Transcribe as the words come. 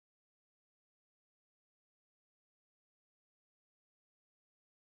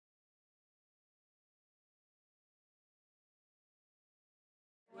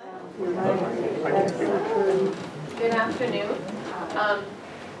Good afternoon.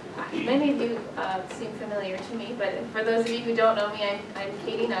 Many of you seem familiar to me, but for those of you who don't know me, I'm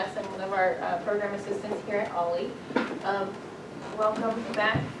Katie Nuss. I'm one of our program assistants here at Ollie. Welcome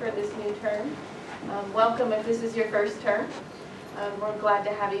back for this new term. Welcome if this is your first term. We're glad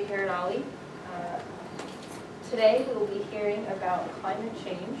to have you here at Ollie. Today we will be hearing about climate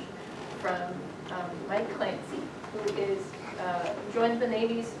change from Mike Clancy, who is joined the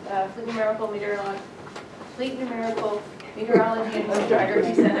Navy's Fleet Numerical Meteorology and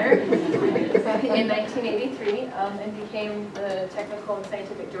Oceanography Center in 1983 and became the technical and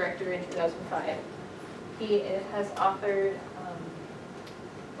scientific director in 2005. He has authored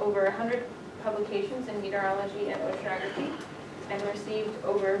over 100 publications in meteorology and oceanography and received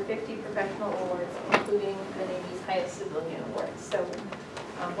over 50 professional awards, including the Navy's highest civilian awards. So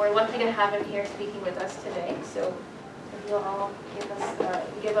we're lucky to have him here speaking with us today. So if you'll all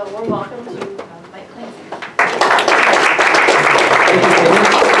give a warm welcome to Mike Clancy.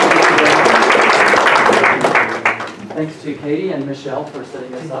 Thanks to Katie and Michelle for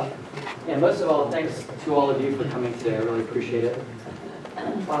setting this up. And most of all, thanks to all of you for coming today. I really appreciate it.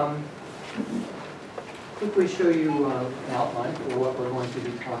 I'll quickly show you an outline for what we're going to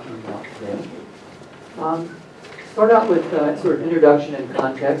be talking about today. Start out with sort of introduction and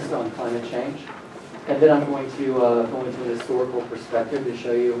context on climate change. And then I'm going to go into an historical perspective to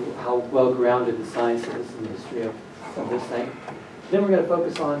show you how well-grounded the science is in the history of this thing. Then we're going to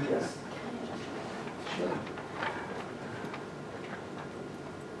focus on this. Sure.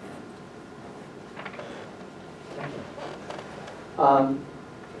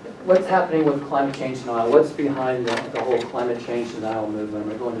 What's happening with climate change denial? What's behind the whole climate change denial movement? I'm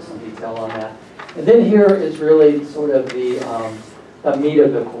going to go into some detail on that. And then here is really sort of the meat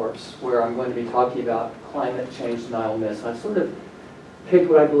of the course, where I'm going to be talking about climate change denial myths. I've sort of picked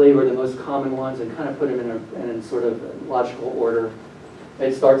what I believe are the most common ones and kind of put them in a sort of logical order.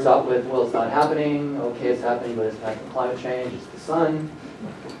 It starts out with, well, it's not happening. Okay, it's happening, but it's not climate change. It's the sun.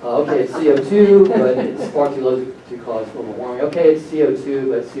 Okay, it's CO2, but it's far too low to cause global warming. Okay, it's CO2,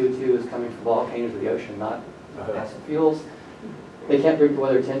 but CO2 is coming from volcanoes of the ocean, not fossil fuels. They can't predict the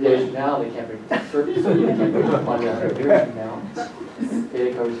weather 10 days from now. They can't predict the surface, so they can't predict the climate 100 years from now.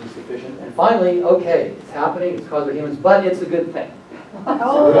 Data coverage is insufficient. And finally, okay, it's happening, it's caused by humans, but it's a good thing. So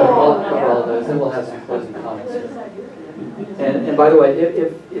we'll cover all of those, and we'll have some closing comments here. And by the way,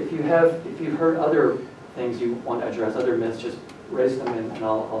 if you've heard other things you want to address, other myths, just raise them and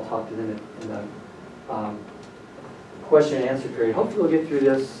I'll talk to them in the question and answer period. Hopefully we'll get through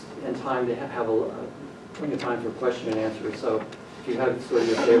this in time to have plenty of time for question and answer. So if you have sort of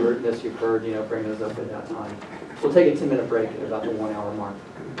your favorite myths you've heard, bring those up at that time. We'll take a 10-minute break at about the 1 hour mark.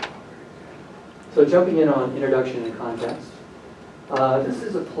 So jumping in on introduction and context. This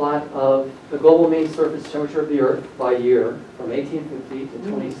is a plot of the global mean surface temperature of the Earth by year from 1850 to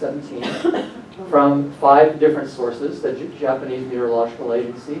 2017 from 5 different sources: the Japanese Meteorological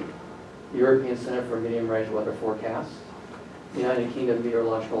Agency, the European Center for Medium-Range Weather Forecasts, the United Kingdom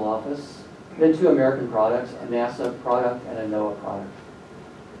Meteorological Office, then 2 American products, a NASA product and a NOAA product.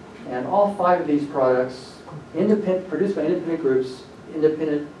 And all 5 of these products, produced by independent groups,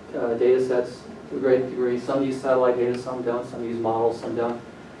 independent data sets, to a great degree. Some use satellite data, some don't. Some use models, some don't.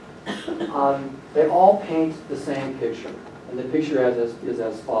 They all paint the same picture. And the picture is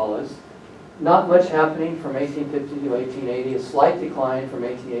as follows. Not much happening from 1850 to 1880, a slight decline from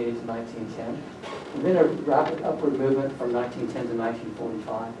 1880 to 1910, and then a rapid upward movement from 1910 to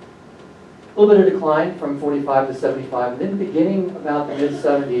 1945. A little bit of decline from 45 to 75, and then beginning about the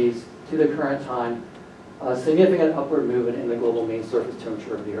mid-70s to the current time, a significant upward movement in the global mean surface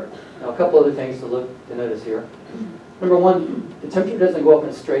temperature of the Earth. Now, a couple other things to notice here. Number one, the temperature doesn't go up in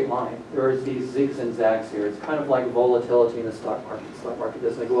a straight line. There's these zigs and zags here. It's kind of like volatility in the stock market. The stock market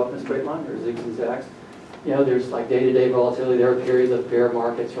doesn't go up in a straight line. There's zigs and zags. There's like day-to-day volatility. There are periods of bear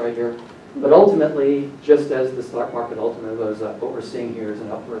markets right here. But ultimately, just as the stock market ultimately goes up, what we're seeing here is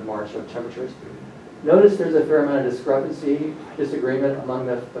an upward march of temperatures. Notice there's a fair amount of disagreement among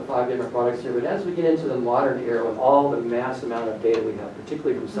the 5 different products here. But as we get into the modern era, with all the mass amount of data we have,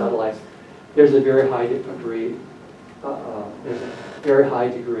 particularly from satellites, there's a very high degree of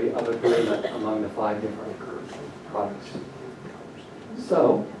agreement among the 5 different products.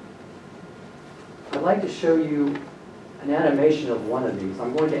 So, I'd like to show you an animation of one of these.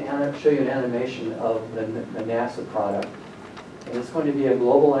 I'm going to show you an animation of the NASA product. And it's going to be a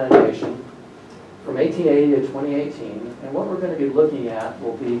global animation from 1880 to 2018. And what we're going to be looking at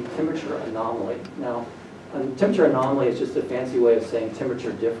will be temperature anomaly. Now, temperature anomaly is just a fancy way of saying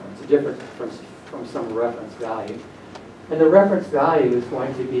temperature difference, a difference from some reference value. And the reference value is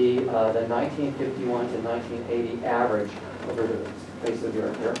going to be the 1951 to 1980 average over the face of the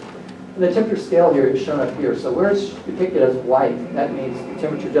Earth here. And the temperature scale here is shown up here. So where it's depicted as white, that means the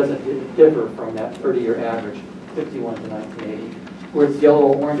temperature doesn't differ from that 30-year average, 51 to 1980. Where it's yellow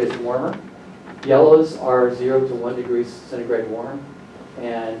or orange, it's warmer. Yellows are 0 to 1 degrees centigrade warm,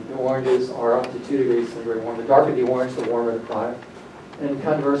 and the oranges are up to 2 degrees centigrade warm. The darker the orange, the warmer the product. And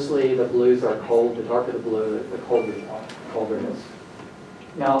conversely, the blues are cold. The darker the blue, the colder it is.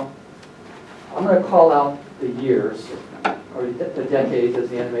 Now, I'm going to call out the years, or the decades as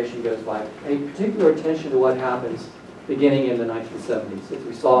the animation goes by. Pay particular attention to what happens beginning in the 1970s. As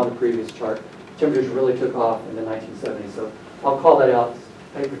we saw in the previous chart, temperatures really took off in the 1970s. So I'll call that out.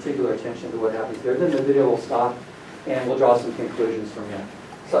 Pay particular attention to what happens there. Then the video will stop, and we'll draw some conclusions from that.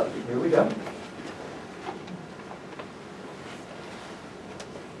 So here we go.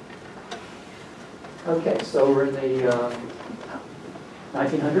 Okay, so we're in the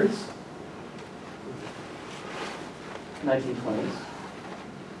 1900s, 1920s,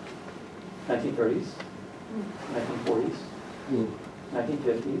 1930s, 1940s,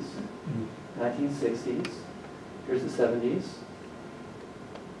 1950s, 1960s, here's the 70s,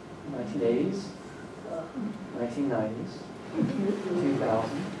 1980s, 1990s,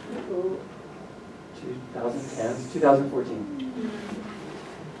 2000, 2010s, 2014.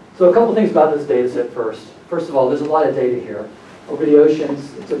 So a couple things about this data set first. First of all, there's a lot of data here. Over the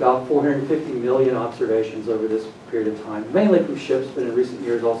oceans, it's about 450 million observations over this period of time, mainly from ships, but in recent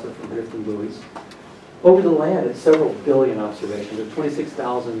years also from drifting buoys. Over the land, it's several billion observations. There's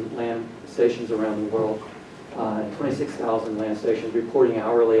 26,000 land stations around the world, 26,000 land stations reporting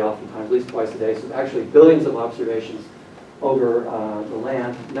hourly, oftentimes at least twice a day. So actually billions of observations over the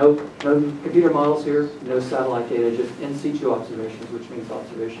land. No computer models here, no satellite data, just in situ observations, which means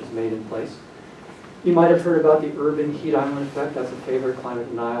observations made in place. You might have heard about the urban heat island effect. That's a favorite climate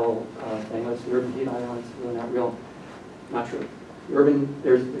denial thing. That's the urban heat island. It's really not real, not true.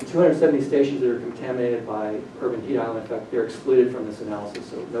 There's 270 stations that are contaminated by urban heat island effect. They're excluded from this analysis,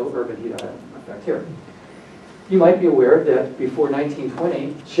 so no urban heat island effect here. You might be aware that before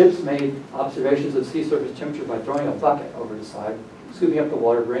 1920, ships made observations of sea surface temperature by throwing a bucket over the side, scooping up the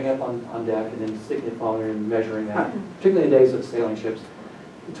water, bringing it up on deck, and then sticking a thermometer and measuring that, particularly in the days of sailing ships.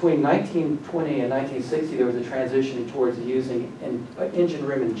 Between 1920 and 1960, there was a transition towards using engine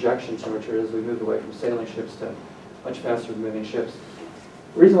room injection temperature as we moved away from sailing ships to much faster moving ships.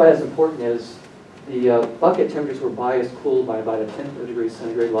 The reason why that's important is the bucket temperatures were biased cooled by about 1/10 of a degree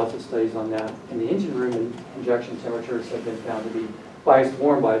centigrade, lots of studies on that. And the engine room injection temperatures have been found to be biased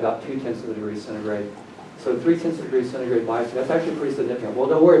warm by about 2/10 of a degree centigrade. So 3/10 of a degree centigrade bias, that's actually pretty significant. Well,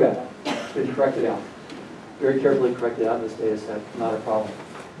 don't worry about that. It's been corrected out. Very carefully corrected out in this data set, not a problem.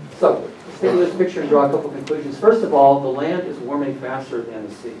 So let's take this picture and draw a couple conclusions. First of all, the land is warming faster than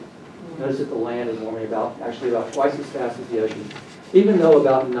the sea. Notice that the land is warming actually about twice as fast as the ocean, even though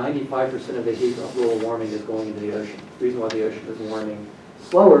about 95% of the heat of global warming is going into the ocean. The reason why the ocean is warming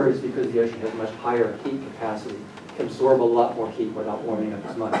slower is because the ocean has much higher heat capacity, can absorb a lot more heat without warming up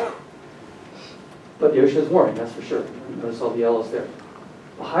as much. But the ocean is warming, that's for sure. Notice all the yellows there.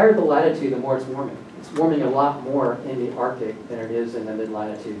 The higher the latitude, the more it's warming. It's warming a lot more in the Arctic than it is in the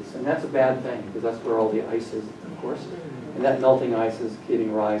mid-latitudes. And that's a bad thing, because that's where all the ice is, of course. And that melting ice is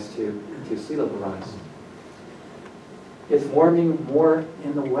giving rise to sea level rise. It's warming more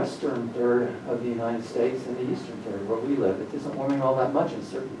in the western third of the United States than the eastern third, where we live. It isn't warming all that much in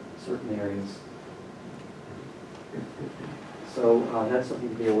certain areas. So that's something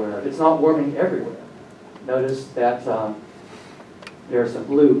to be aware of. It's not warming everywhere. Notice that there are some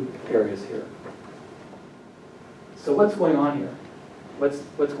blue areas here. So what's going on here? What's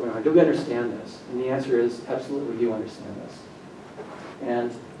going on? Do we understand this? And the answer is absolutely we do understand this.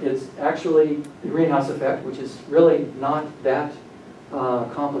 And it's actually the greenhouse effect, which is really not that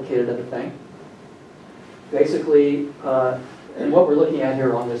complicated of a thing. Basically, and what we're looking at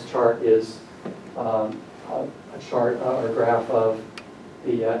here on this chart is a chart or a graph of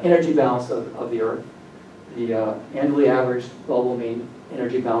the energy balance of the Earth, the annually averaged global mean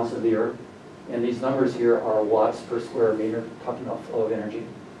energy balance of the Earth. And these numbers here are watts per square meter, talking about flow of energy.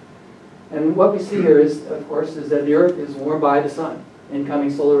 And what we see here is, of course, is that the Earth is warmed by the sun.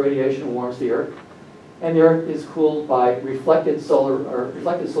 Incoming solar radiation warms the Earth. And the Earth is cooled by reflected solar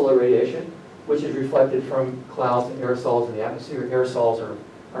radiation, which is reflected from clouds and aerosols in the atmosphere. Aerosols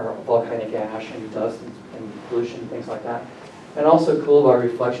are volcanic ash and dust and pollution, things like that. And also cooled by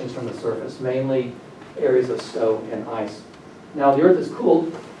reflections from the surface, mainly areas of snow and ice. Now, the Earth is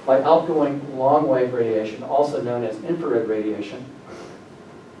cooled by outgoing long-wave radiation, also known as infrared radiation.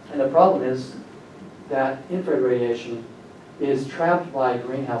 And the problem is that infrared radiation is trapped by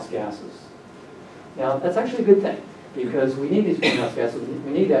greenhouse gases. Now, that's actually a good thing, because we need these greenhouse gases,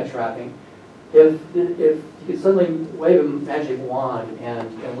 we need that trapping. If you could suddenly wave a magic wand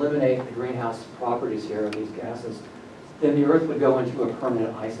and eliminate the greenhouse properties here of these gases, then the Earth would go into a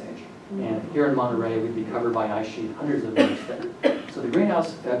permanent ice age. And here in Monterey, we'd be covered by ice sheet hundreds of years thick. So the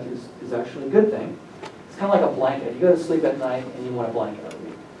greenhouse effect is actually a good thing. It's kind of like a blanket. You go to sleep at night and you want a blanket over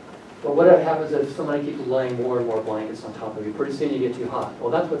you. But what happens if somebody keeps laying more and more blankets on top of you? Pretty soon you get too hot. Well,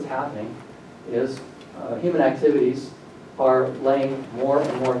 that's what's happening, is human activities are laying more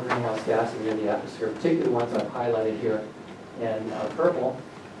and more greenhouse gases in the atmosphere, particularly the ones I've highlighted here in purple.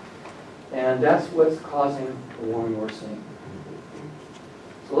 And that's what's causing the warming we're seeing.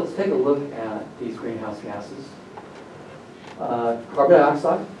 So let's take a look at these greenhouse gases. Carbon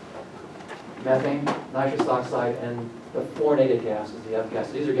dioxide, methane, nitrous oxide, and the fluorinated gases, the F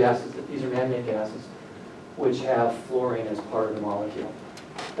gases. These are man-made gases, which have fluorine as part of the molecule.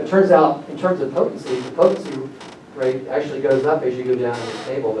 It turns out, in terms of potency, the potency rate actually goes up as you go down the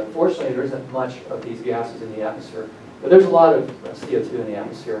table, but fortunately there isn't much of these gases in the atmosphere. But there's a lot of CO2 in the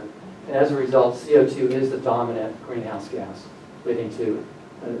atmosphere, and as a result, CO2 is the dominant greenhouse gas, leading to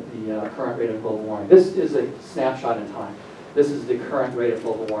the current rate of global warming. This is a snapshot in time. This is the current rate of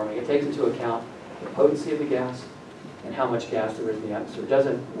global warming. It takes into account the potency of the gas and how much gas there is in the atmosphere. It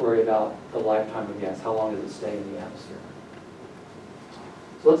doesn't worry about the lifetime of gas, how long does it stay in the atmosphere.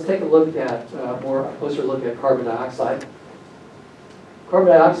 So let's take a look at, a closer look at carbon dioxide. Carbon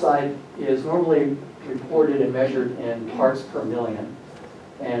dioxide is normally reported and measured in parts per million.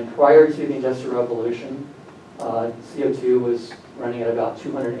 And prior to the Industrial Revolution, CO2 was running at about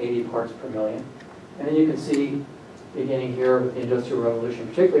 280 parts per million. And then you can see, beginning here with the Industrial Revolution,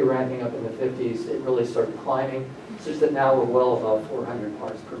 particularly ramping up in the 50s, it really started climbing, such that now we're well above 400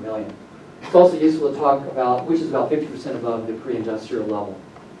 parts per million. It's also useful to talk about, which is about 50% above the pre-industrial level.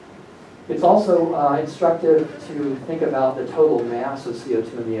 It's also instructive to think about the total mass of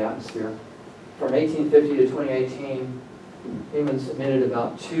CO2 in the atmosphere. From 1850 to 2018, humans emitted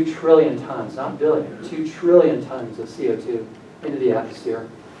about 2 trillion tons, not billion, 2 trillion tons of CO2 into the atmosphere.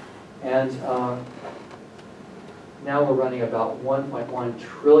 And now we're running about 1.1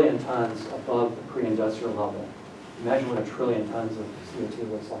 trillion tons above the pre-industrial level. Imagine what a trillion tons of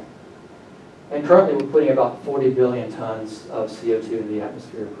CO2 looks like. And currently we're putting about 40 billion tons of CO2 in the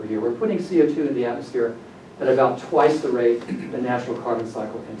atmosphere per year. We're putting CO2 in the atmosphere at about twice the rate the natural carbon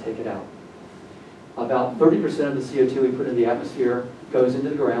cycle can take it out. About 30% of the CO2 we put in the atmosphere goes into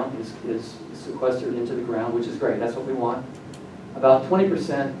the ground, is sequestered into the ground, which is great. That's what we want. About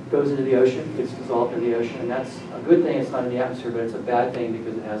 20% goes into the ocean, gets dissolved in the ocean, and that's a good thing. It's not in the atmosphere, but it's a bad thing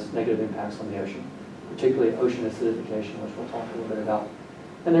because it has negative impacts on the ocean, particularly ocean acidification, which we'll talk a little bit about.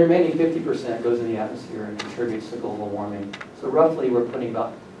 And the remaining 50% goes in the atmosphere and contributes to global warming. So roughly, we're putting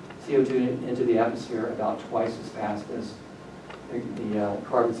about CO2 into the atmosphere about twice as fast as the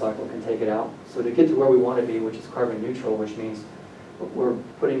carbon cycle can take it out. So to get to where we want to be, which is carbon neutral, which means we're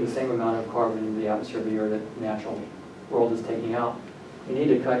putting the same amount of carbon into the atmosphere every year that the natural world is taking out, we need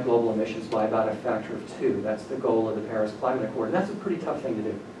to cut global emissions by about a factor of 2. That's the goal of the Paris Climate Accord, and that's a pretty tough thing to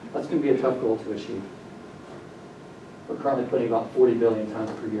do. That's going to be a tough goal to achieve. We're currently putting about 40 billion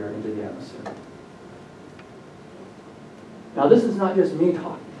tons per year into the atmosphere. Now, this is not just me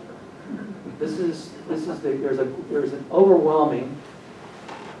talking. There's an overwhelming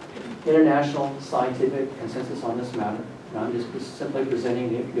international scientific consensus on this matter. And I'm just simply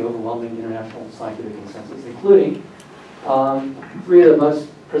presenting the overwhelming international scientific consensus, including 3 of the most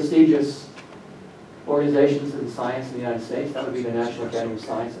prestigious organizations in science in the United States. That would be the National Academy of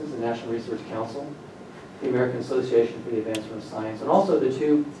Sciences, the National Research Council, the American Association for the Advancement of Science, and also the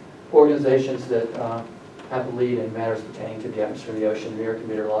 2 organizations that have the lead in matters pertaining to the atmosphere and the ocean, the American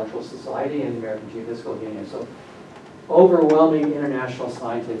Meteorological Society and the American Geophysical Union. So overwhelming international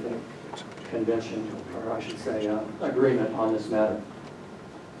scientific convention, or I should say agreement on this matter.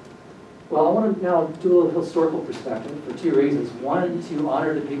 Well, I want to now do a little historical perspective for 2 reasons. One, to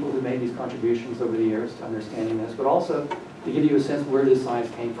honor the people who made these contributions over the years to understanding this, but also to give you a sense of where this science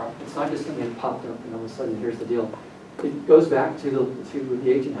came from. It's not just something that popped up and all of a sudden here's the deal. It goes back to the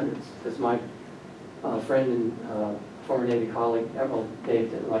 1800s. As my friend and former Navy colleague, Admiral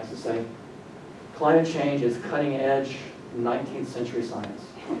Dave, likes to say, climate change is cutting edge 19th century science.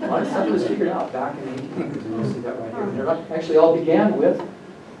 A lot of stuff was figured out back in the 1800s, and you'll see that right here. And it actually all began with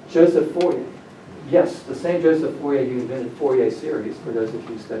Joseph Fourier. Yes, the same Joseph Fourier who invented Fourier series, for those of you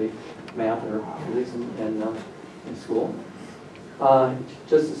who study math or physics in school.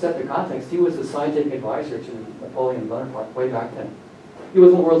 Just to set the context, he was the scientific advisor to Napoleon Bonaparte way back then. He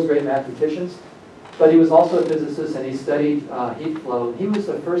was one of the world's great mathematicians, But he was also a physicist, and he studied heat flow. He was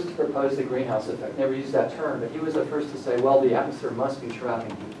the first to propose the greenhouse effect. Never used that term, but he was the first to say, well, the atmosphere must be trapping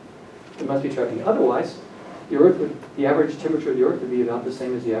heat. It must be trapping heat. Otherwise, the average temperature of the Earth would be about the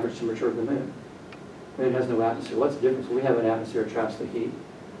same as the average temperature of the Moon. The Moon has no atmosphere. What's the difference? Well, we have an atmosphere that traps the heat.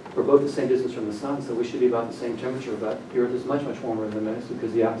 We're both the same distance from the sun, so we should be about the same temperature, but the Earth is much, much warmer than the Moon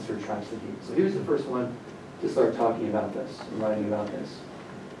because the atmosphere traps the heat. So he was the first one to start talking about this and writing about this.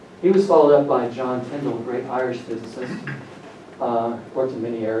 He was followed up by John Tyndall, a great Irish physicist, worked in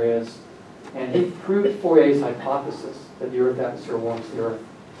many areas, and he proved Fourier's hypothesis that the Earth atmosphere warms the Earth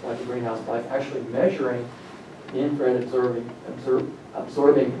like a greenhouse by actually measuring the infrared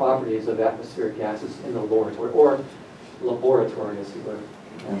absorbing properties of atmospheric gases in the laboratory, or laboratory as he would.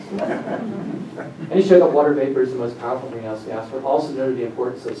 And he showed that water vapor is the most powerful greenhouse gas, but also noted the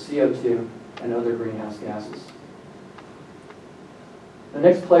importance of CO2 and other greenhouse gases. The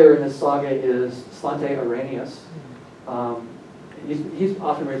next player in this saga is Svante Arrhenius. He's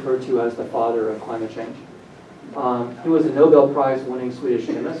often referred to as the father of climate change. He was a Nobel Prize winning Swedish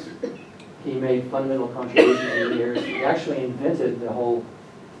chemist. He made fundamental contributions in the years. He actually invented the whole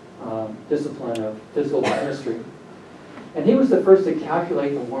discipline of physical chemistry. And he was the first to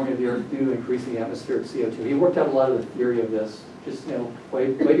calculate the warming of the Earth due to increasing atmospheric CO2. He worked out a lot of the theory of this, just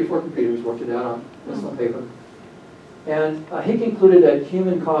way before computers, worked it out on this on paper. And he concluded that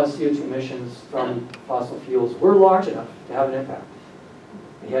human-caused CO2 emissions from fossil fuels were large enough to have an impact.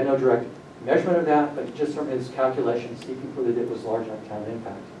 He had no direct measurement of that, but just from his calculations, he concluded it was large enough to have an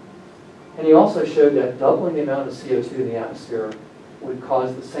impact. And he also showed that doubling the amount of CO2 in the atmosphere would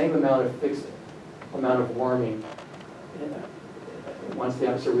cause the same amount of fixed amount of warming once the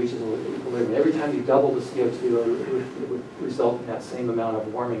atmosphere reaches equilibrium. Every time you double the CO2, it would result in that same amount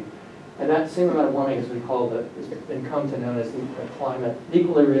of warming. And that same amount of warming has been come to known as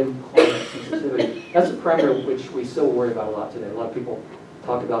equilibrium climate sensitivity. That's a parameter which we still worry about a lot today. A lot of people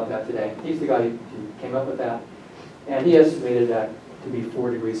talk about that today. He's the guy who came up with that. And he estimated that to be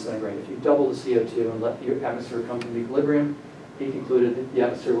 4 degrees centigrade. If you double the CO2 and let the atmosphere come to equilibrium, he concluded that the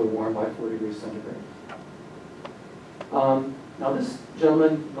atmosphere would warm by 4 degrees centigrade. Now this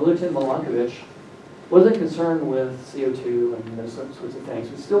gentleman, Milutin Milankovitch, wasn't concerned with CO2 and those sorts of things,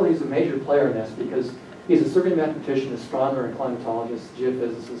 but still he's a major player in this because he's a survey mathematician, astronomer, and climatologist,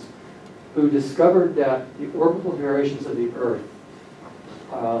 geophysicist, who discovered that the orbital variations of the Earth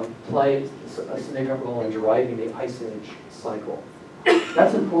play a significant role in deriving the Ice Age cycle.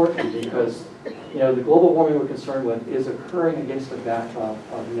 That's important because the global warming we're concerned with is occurring against the backdrop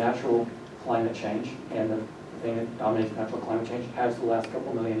of natural climate change, and the thing that dominates natural climate change has the last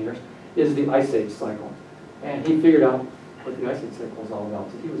couple million years is the Ice Age cycle. And he figured out what the Ice Age cycle is all about.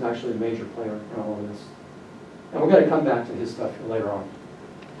 So he was actually a major player in all of this. And we're going to come back to his stuff later on.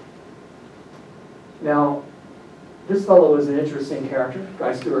 Now, this fellow was an interesting character,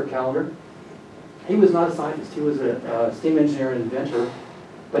 Guy Stewart Callender. He was not a scientist. He was a steam engineer and inventor,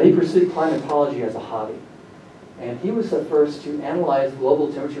 but he pursued climatology as a hobby. And he was the first to analyze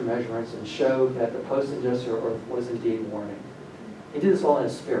global temperature measurements and show that the post-industrial Earth was indeed warming. He did this all in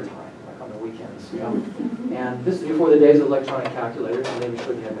his spare time, like on the weekends. And this is before the days of electronic calculators, and maybe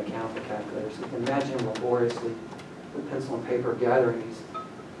should have mechanical calculators. So you can imagine him laboriously with pencil and paper gathering these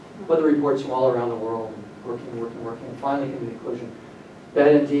weather reports from all around the world, working, and finally came to the conclusion that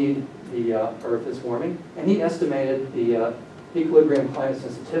indeed the Earth is warming. And he estimated the equilibrium climate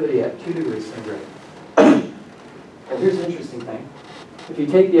sensitivity at 2 degrees centigrade. Well, here's an interesting thing. If you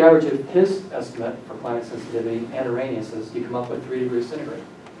take the average of his estimate for climate sensitivity and Arrhenius's, you come up with 3 degrees centigrade.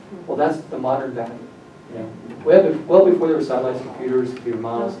 Well, that's the modern value. Well before there were satellites, computers, computer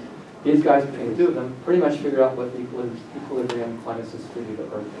models, these guys, between the two of them, pretty much figured out what the equilibrium climate sensitivity of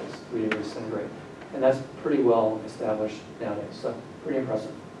the Earth is, 3 degrees centigrade. And that's pretty well established nowadays, so pretty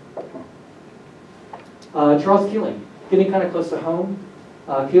impressive. Charles Keeling, getting kind of close to home.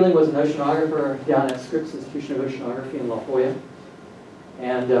 Keeling was an oceanographer down at Scripps Institution of Oceanography in La Jolla.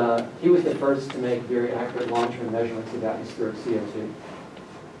 And he was the first to make very accurate long-term measurements of atmospheric CO2.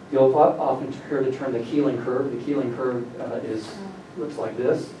 You'll often hear the term the Keeling curve. The Keeling curve looks like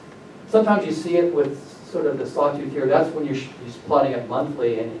this. Sometimes you see it with sort of the sawtooth here. That's when you're plotting it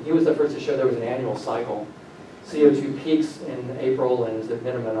monthly. And he was the first to show there was an annual cycle. CO2 peaks in April and is at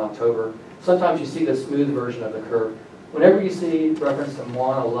minimum in October. Sometimes you see the smooth version of the curve. Whenever you see reference to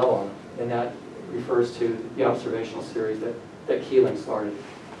Mauna Loa, then that refers to the observational series that Keeling started.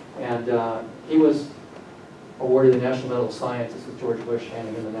 And he was awarded the National Medal of Science. This was George Bush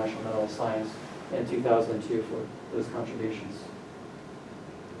handing him the National Medal of Science in 2002 for those contributions.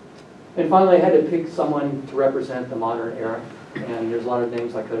 And finally, I had to pick someone to represent the modern era. And there's a lot of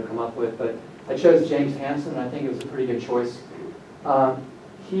names I could have come up with, but I chose James Hansen, and I think it was a pretty good choice.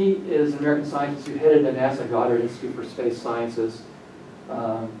 He is an American scientist who headed the NASA Goddard Institute for Space Sciences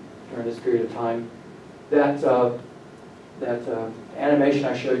during this period of time. That animation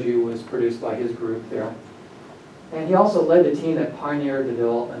I showed you was produced by his group there. And he also led the team that pioneered the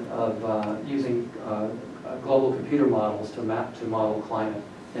development of using global computer models to model climate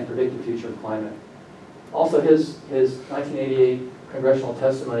and predict the future of climate. Also, his 1988 congressional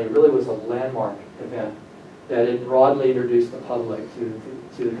testimony really was a landmark event that it broadly introduced the public to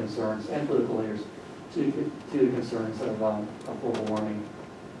the concerns, and political leaders to the concerns of global warming.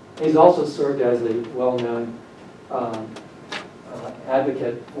 He's also served as a well-known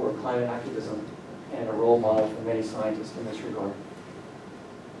advocate for climate activism and a role model for many scientists in this regard.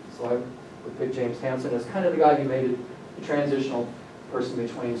 So I would pick James Hansen as kind of the guy who made it the transitional person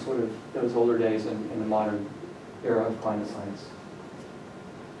between sort of those older days and the modern era of climate science.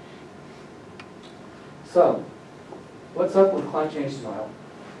 So, what's up with climate change denial?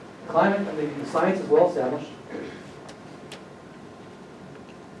 Climate, I mean, the science is well established.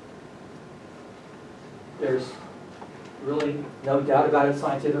 There's really no doubt about it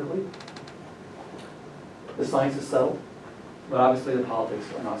scientifically. The science is settled, but obviously the politics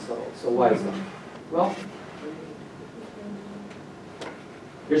are not settled. So why is that? Well,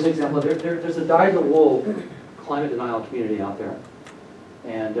 here's an example. There's a dyed-in-the-wool climate denial community out there,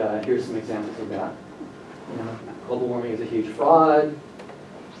 and here's some examples of that. You know, global warming is a huge fraud.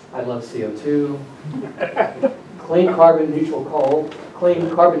 I love CO2. Clean carbon neutral coal. Clean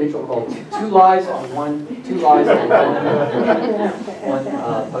carbon neutral coal. Two lies on one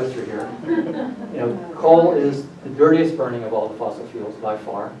poster here. You know, coal is the dirtiest burning of all the fossil fuels by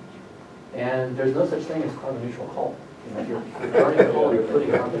far, and there's no such thing as carbon neutral coal. You know, if you're burning coal, you're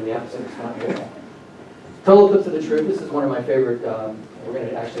putting carbon in the atmosphere. It's not good. Total eclipse of the truth. This is one of my favorite. We're going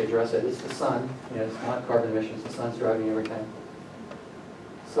to actually address it. It's the sun. You know, it's not carbon emissions. The sun's driving everything.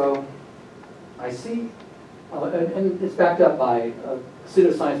 So I see, and it's backed up by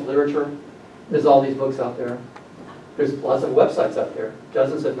pseudoscience literature. There's all these books out there. There's lots of websites out there.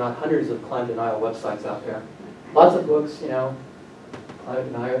 Dozens, if not hundreds, of climate denial websites out there. Lots of books, you know,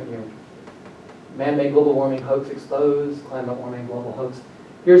 climate denial, you know, man-made global warming hoax exposed, climate warming global hoax.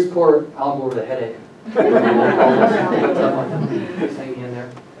 Here's poor Al Gore with a headache. Just hanging in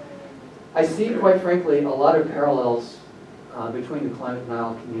there. I see, quite frankly, a lot of parallels between the climate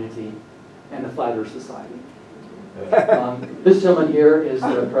denial community and the Flat Earth Society. This gentleman here is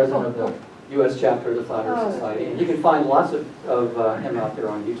the president of the U.S. chapter of the Flat Earth Society, and you can find lots of him out there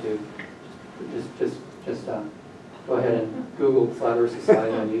on YouTube. Just go ahead and Google Flat Earth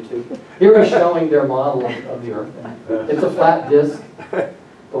Society on YouTube. Here he's showing their model of the Earth. It's a flat disk.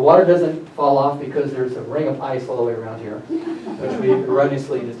 The water doesn't fall off because there's a ring of ice all the way around here, which we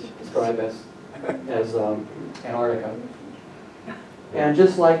erroneously describe as Antarctica. And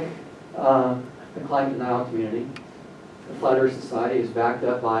just like the climate denial community, the Flat Earth Society is backed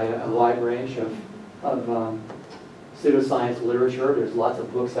up by a wide range of pseudoscience literature. There's lots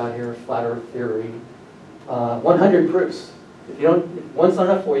of books out here, Flat Earth Theory, 100 proofs. If you don't, if one's not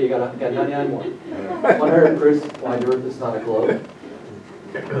enough for you, you got 99 more. 100 proofs why the Earth is not a globe.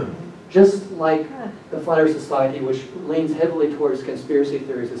 Just like the Flat Earth Society, which leans heavily towards conspiracy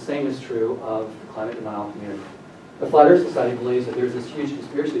theories, the same is true of the climate denial community. The Flat Earth Society believes that there's this huge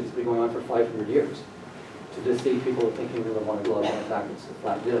conspiracy that's been going on for 500 years to deceive people thinking we live on a globe, when in fact it's a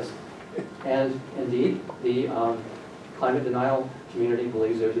flat disk. And indeed, the climate denial community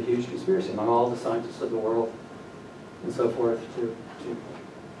believes there's a huge conspiracy among all the scientists of the world and so forth to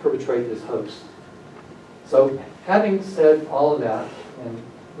perpetrate this hoax. So having said all of that, and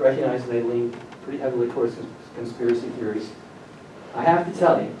recognize they lean pretty heavily towards conspiracy theories, I have to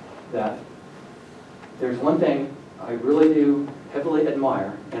tell you that there's one thing I really do heavily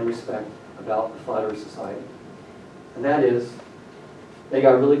admire and respect about the Flat Earth Society, and that is they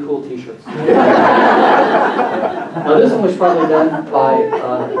got really cool t-shirts. Now this one was probably done by a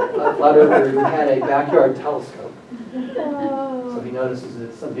Flat Earther who had a backyard telescope. So he notices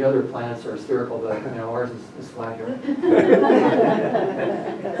that some of the other planets are spherical, but you know, ours is flat here.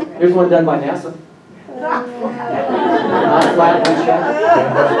 Here's one done by NASA. Not flat in check.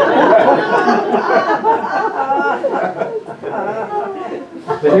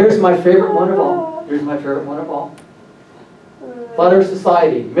 But here's my favorite one of all. Here's my favorite one of all. Flat Earth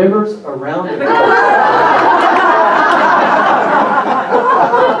Society, members around the globe.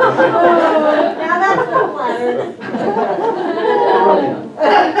 Now that's not Flat Earth.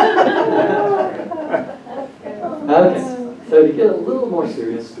 Okay, so to get a little more more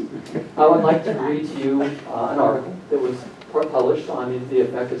serious, I would like to read to you an article that was published on the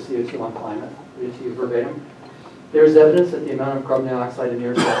effect of CO2 on climate. Read to you verbatim. There is evidence that the amount of carbon dioxide in the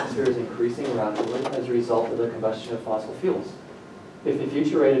Earth's atmosphere is increasing rapidly as a result of the combustion of fossil fuels. If the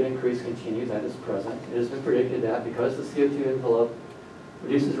future rate of increase continues at its present, it has been predicted that because the CO2 envelope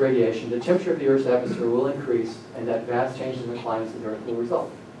reduces radiation, the temperature of the Earth's atmosphere will increase and that vast changes in the climates of the Earth will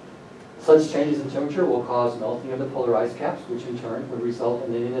result. Such changes in temperature will cause melting of the polar ice caps, which in turn would result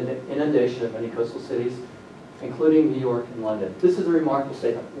in the inundation of many coastal cities, including New York and London. This is a remarkable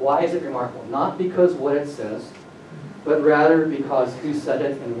statement. Why is it remarkable? Not because what it says, but rather because who said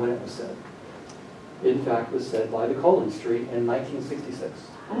it and when it was said. It, in fact, was said by the coal industry in 1966.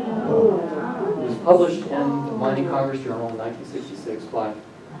 It was published in the Mining Congress Journal in 1966 by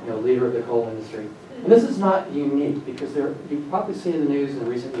a leader of the coal industry. And this is not unique because you've probably seen in the news in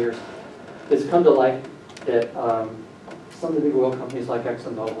recent years, it's come to light that some of the big oil companies like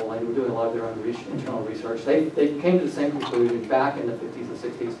ExxonMobil, and were doing a lot of their own internal research, they came to the same conclusion back in the 50s and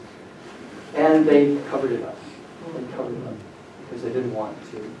 60s, and they covered it up. They covered it up because they didn't want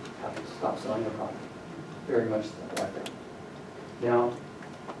to have to stop selling their product. Very much like that. Now,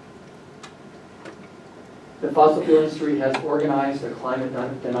 the fossil fuel industry has organized a climate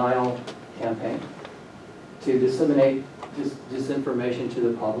denial campaign to disseminate disinformation to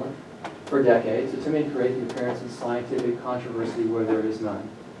the public for decades, attempting to create the appearance of scientific controversy where there is none.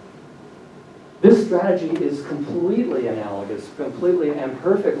 This strategy is completely analogous, completely and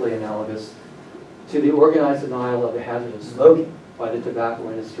perfectly analogous to the organized denial of the hazard of smoking by the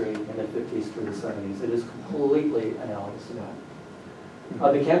tobacco industry in the 50s through the 70s. It is completely analogous to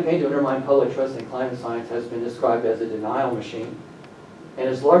that. The campaign to undermine public trust in climate science has been described as a denial machine and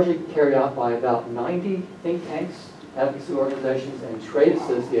is largely carried out by about 90 think tanks, advocacy organizations, and trade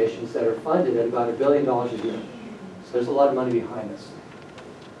associations that are funded at about $1 billion a year. So there's a lot of money behind this.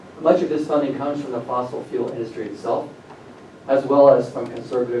 Much of this funding comes from the fossil fuel industry itself, as well as from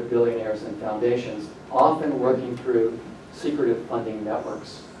conservative billionaires and foundations, often working through secretive funding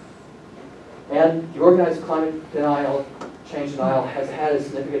networks. And the organized climate denial, change denial, has had a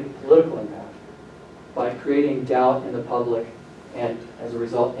significant political impact by creating doubt in the public and, as a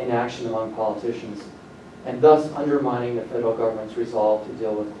result, inaction among politicians, and thus undermining the federal government's resolve to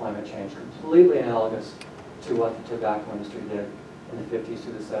deal with climate change, completely analogous to what the tobacco industry did in the 50s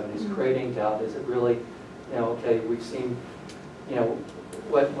to the 70s, creating doubt. Is it really, okay, we've seen,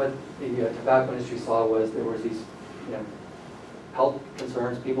 what the tobacco industry saw was there was these, health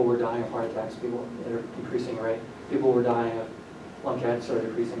concerns. People were dying of heart attacks, people at a decreasing rate. People were dying of lung cancer at a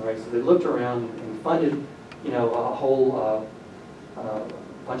decreasing rate. So they looked around and funded, a whole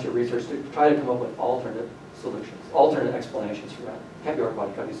bunch of research to try to come up with alternate solutions, alternate explanations for that. Can't be our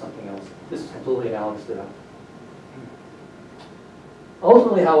body, can't be something else. This is completely analogous to that.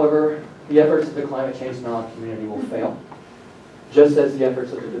 Ultimately, however, the efforts of the climate change denial community will fail, just as the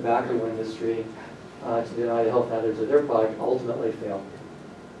efforts of the tobacco industry to deny the health hazards of their product ultimately fail.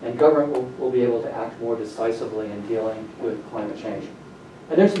 And government will be able to act more decisively in dealing with climate change.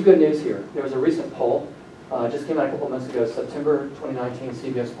 And there's some good news here. There was a recent poll, just came out a couple of months ago, September 2019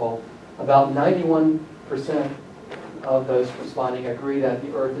 CBS poll. About 91% of those responding agree that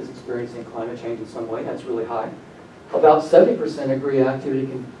the Earth is experiencing climate change in some way. That's really high. About 70% agree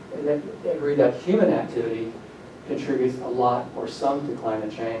that human activity contributes a lot or some to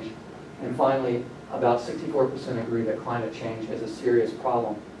climate change. And finally, about 64% agree that climate change is a serious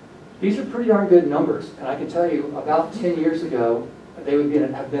problem. These are pretty darn good numbers, and I can tell you, about 10 years ago, they would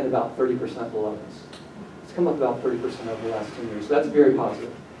have been about 30% below this. It's come up about 30% over the last 10 years, so that's very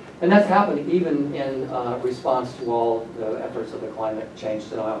positive. And that's happened even in response to all the efforts of the climate change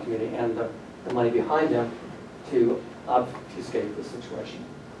denial community and the money behind them to obfuscate the situation.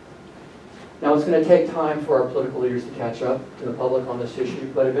 Now, it's going to take time for our political leaders to catch up to the public on this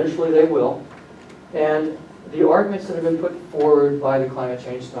issue, but eventually they will. And the arguments that have been put forward by the climate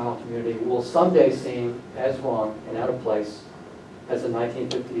change denial community will someday seem as wrong and out of place as the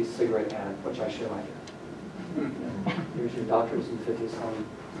 1950s cigarette ad, which I show right here. Here's your doctors in the 50s telling me,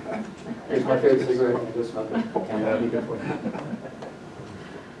 here's my favorite cigarette, and I go smoke it. Can't that be good for you?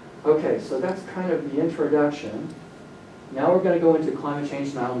 Okay, so that's kind of the introduction. Now we're going to go into climate change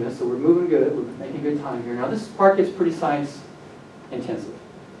denial myths, so we're moving good, we're making good time here. Now this part gets pretty science intensive.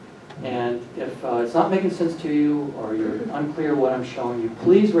 And if it's not making sense to you or you're unclear what I'm showing you,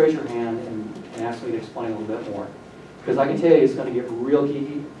 please raise your hand and ask me to explain a little bit more. Because I can tell you it's going to get real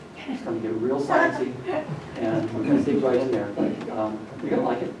geeky, it's going to get real sciencey, and we're going to dig right in there. But you're going to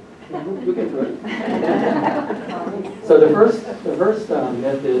like it. You'll get through it. So the first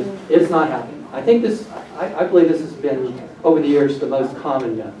myth is, it's not happening. I believe this has been over the years, the most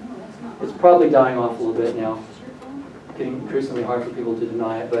common myth. It's probably dying off a little bit now, getting increasingly hard for people to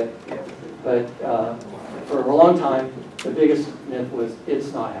deny it, but for a long time, the biggest myth was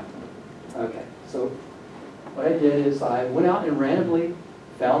it's not happening. Okay, so what I did is I went out and randomly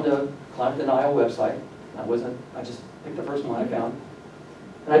found a climate denial website. I just picked the first one I found.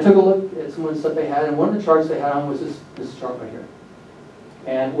 And I took a look at some of the stuff they had, and one of the charts they had on was this chart right here.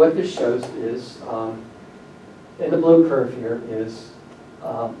 And what this shows is, in the blue curve here, is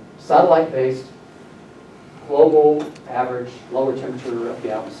satellite-based global average lower temperature of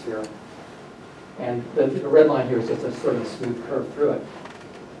the atmosphere. And the red line here is just a sort of a smooth curve through it.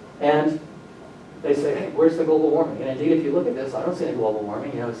 And they say, hey, where's the global warming? And indeed, if you look at this, I don't see any global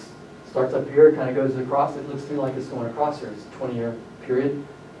warming. You know, it starts up here, kind of goes across. It looks to me like it's going across here. It's a 20-year period.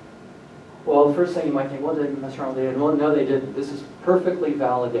 Well, the first thing you might think, well, did they mess around with data? Well, no, they didn't. This is perfectly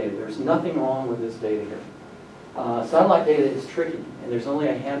validated. There's nothing wrong with this data here. Satellite data is tricky, and there's only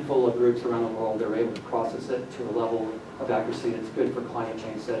a handful of groups around the world that are able to process it to a level of accuracy that's good for climate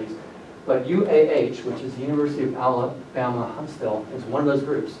change studies. But UAH, which is the University of Alabama, Huntsville, is one of those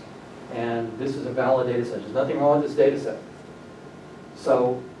groups. And this is a valid data set. There's nothing wrong with this data set.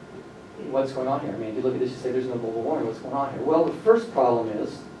 So what's going on here? I mean, if you look at this, you say there's no global warming. What's going on here? Well, the first problem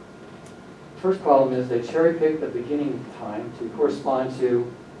is they cherry-pick the beginning time to correspond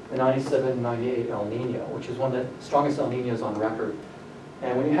to the 97-98 El Nino, which is one of the strongest El Ninos on record.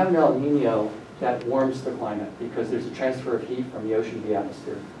 And when you have an El Nino, that warms the climate because there's a transfer of heat from the ocean to the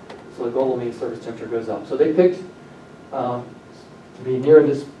atmosphere. So the global mean surface temperature goes up. So they picked to be near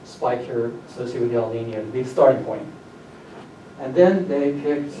this spike here associated with the El Nino to be the starting point. And then they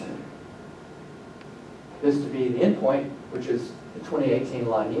picked this to be the endpoint, which is the 2018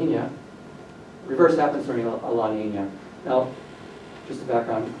 La Nina. Reverse happens during a La Nina. Now, just a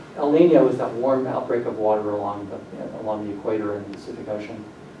background, El Nino is that warm outbreak of water along the equator and the Pacific Ocean.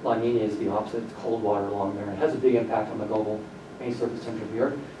 La Nina is the opposite, it's cold water along there. It has a big impact on the global mean surface temperature of the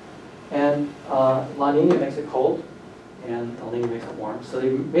Earth. And La Nina makes it cold, and El Nino makes it warm. So they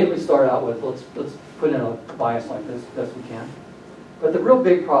immediately start out with, let's put in a bias like this best we can. But the real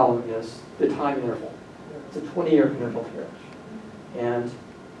big problem is the time interval. It's a 20-year interval here. And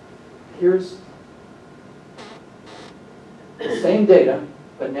here's the same data,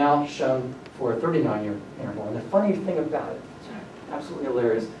 but now shown for a 39-year interval. And the funny thing about it, it's absolutely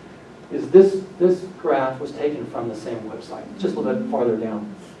hilarious, is this graph was taken from the same website, just a little bit farther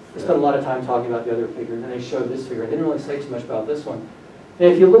down. They spent a lot of time talking about the other figure, and then they showed this figure. They didn't really say too much about this one.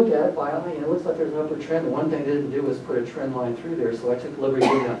 And if you look at it by eye, it looks like there's an upward trend. The one thing they didn't do was put a trend line through there, so I took the liberty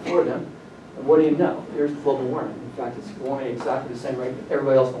of doing that for them. And what do you know? There's global warming. In fact, it's warming exactly the same rate that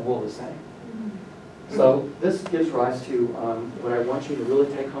everybody else in the world is saying. So this gives rise to what I want you to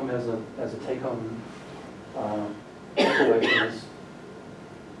really take home as a take-home takeaway from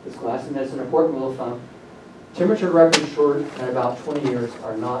this class, and it's an important rule of thumb. Temperature records short than about 20 years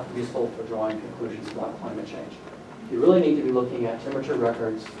are not useful for drawing conclusions about climate change. You really need to be looking at temperature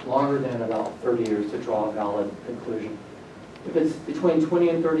records longer than about 30 years to draw a valid conclusion. If it's between 20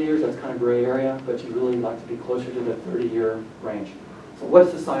 and 30 years, that's kind of gray area, but you really like to be closer to the 30-year range. So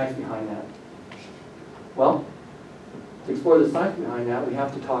what's the science behind that? Well, to explore the science behind that, we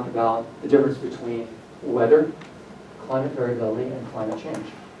have to talk about the difference between weather, climate variability, and climate change.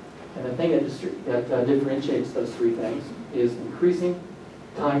 And the thing that differentiates those three things is increasing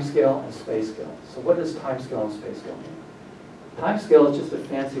time scale and space scale. So what does time scale and space scale mean? Time scale is just a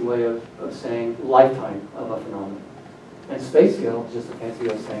fancy way of saying lifetime of a phenomenon. And space scale is just a fancy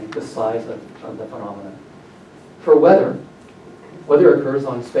way of saying the size of the phenomenon. For weather occurs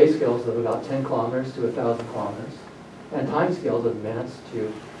on space scales of about 10 kilometers to 1,000 kilometers, and time scales of minutes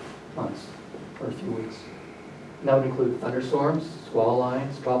to months, or a few weeks. And that would include thunderstorms, squall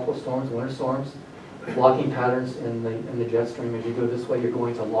lines, tropical storms, winter storms, blocking patterns in the jet stream. As you go this way, you're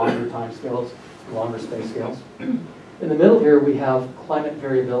going to longer time scales, longer space scales. In the middle here, we have climate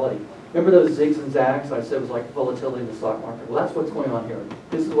variability. Remember those zigs and zags I said was like volatility in the stock market? Well, that's what's going on here.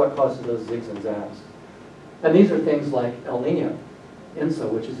 This is what causes those zigs and zags. And these are things like El Nino, INSO,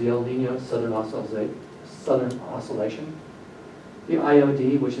 which is the El Nino Southern Oscillation. The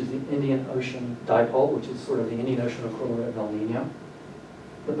IOD, which is the Indian Ocean Dipole, which is sort of the Indian Ocean equivalent of El Nino.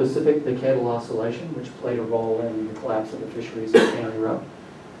 The Pacific Decadal Oscillation, which played a role in the collapse of the fisheries in Cannery Row.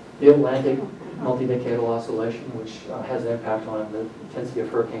 The Atlantic Multi-Decadal Oscillation, which has an impact on the intensity of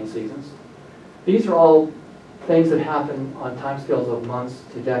hurricane seasons. These are all things that happen on timescales of months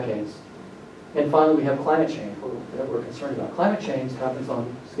to decades. And finally, we have climate change that we're concerned about. Climate change happens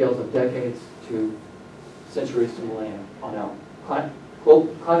on scales of decades to centuries to millennia on out.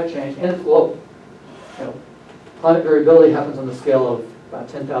 Climate change, and it's global. You know, Climate variability happens on the scale of about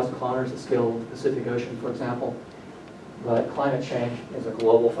 10,000 kilometers, the scale of the Pacific Ocean, for example. But climate change is a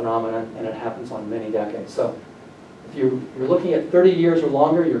global phenomenon, and it happens on many decades. So if you're looking at 30 years or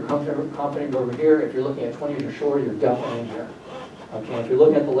longer, you're confident over here. If you're looking at 20 years or shorter, you're definitely in here. Okay, if you're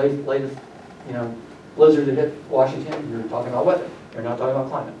looking at the latest blizzard that hit Washington, you're talking about weather. You're not talking about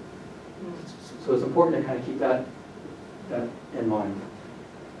climate. So it's important to kind of keep that in mind.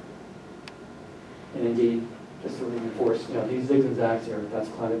 And indeed, just to reinforce, these zigs and zags here, that's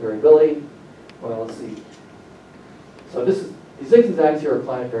climate variability. Well, let's see. So these zigs and zags here are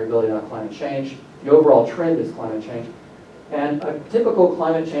climate variability, not climate change. The overall trend is climate change. And a typical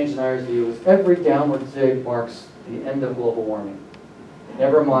climate change scenario view is every downward zig marks the end of global warming.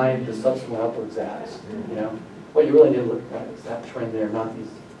 Never mind the subsequent upward zags. What you really need to look at is that trend there, not these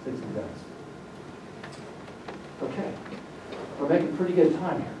zigs and zags. Okay, we're making pretty good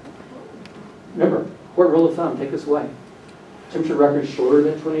time here. Remember, important rule of thumb, take this away. Temperature records shorter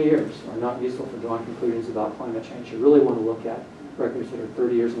than 20 years are not useful for drawing conclusions about climate change. You really want to look at records that are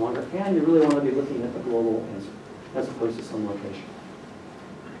 30 years and longer, and you really want to be looking at the global answer as opposed to some location.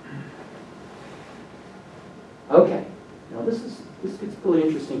 Okay, now this gets really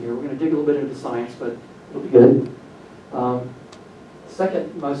interesting here. We're going to dig a little bit into science, but it'll be good.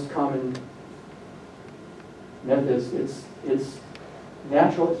 Second most common myth is it's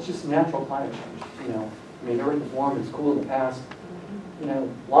natural. It's just natural climate change. Earth was warm and cool in the past.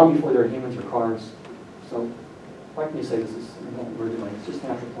 Long before there were humans or cars. So why can you say this is what we're doing? It's just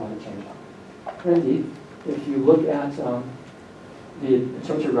natural climate change. And indeed, if you look at the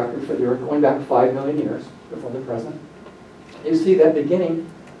temperature record for the Earth going back 5 million years before the present, you see that beginning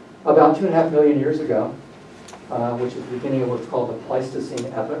about 2.5 million years ago, which is the beginning of what's called the Pleistocene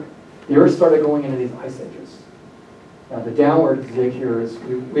epoch, the Earth started going into these ice ages. Now the downward zig here is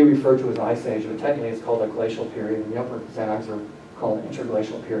we refer to as ice age, but technically it's called a glacial period, and the upward zags are called an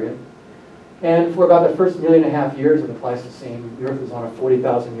interglacial period. And for about the first 1.5 million years of the Pleistocene, the Earth was on a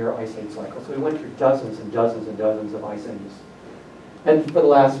 40,000-year ice age cycle. So we went through dozens and dozens and dozens of ice ages. And for the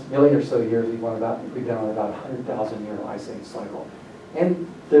last million or so years, we've been on about a 100,000-year ice age cycle.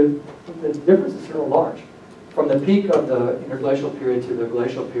 And the differences here are large. From the peak of the interglacial period to the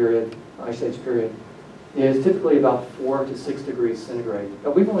glacial period, ice age period, is typically about 4 to 6 degrees centigrade.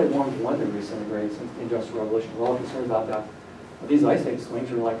 But we've only warmed 1 degree centigrade since the Industrial Revolution. We're all concerned about that. But these ice age swings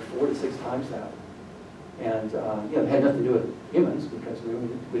are like 4 to 6 times that. And it had nothing to do with humans because we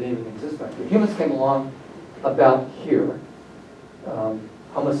didn't even exist back then. Humans came along about here.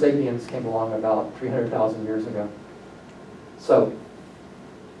 Homo sapiens came along about 300,000 years ago. So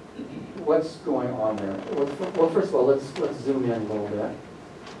what's going on there? Well, first of all, let's zoom in a little bit.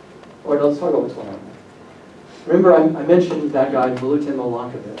 Or let's talk about what's going on there. Remember, I mentioned that guy, Milutin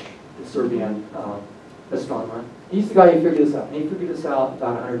Milankovic, the Serbian astronomer. He's the guy who figured this out. And he figured this out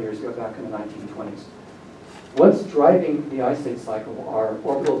about 100 years ago, back in the 1920s. What's driving the ice age cycle are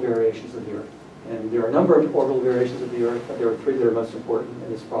orbital variations of the Earth. And there are a number of orbital variations of the Earth, but there are 3 that are most important in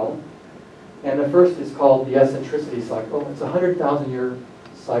this problem. And the first is called the eccentricity cycle. It's a 100,000-year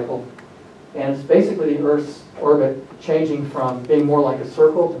cycle. And it's basically the Earth's orbit changing from being more like a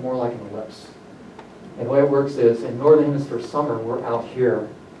circle to more like an ellipse. And the way it works is, in northern hemisphere summer, we're out here,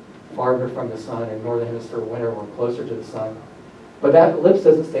 farther from the sun. In northern hemisphere winter, we're closer to the sun. But that ellipse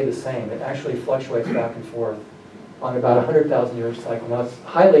doesn't stay the same. It actually fluctuates back and forth on about a 100,000-year cycle. Now, it's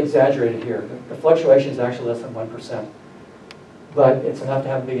highly exaggerated here. The fluctuation is actually less than 1%. But it's enough to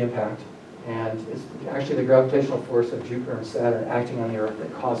have a big impact. And it's actually the gravitational force of Jupiter and Saturn acting on the Earth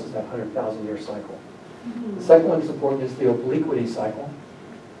that causes that 100,000-year cycle. The second one that's important is the obliquity cycle.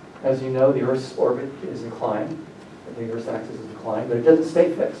 As you know, the Earth's orbit is inclined. The Earth's axis is inclined, but it doesn't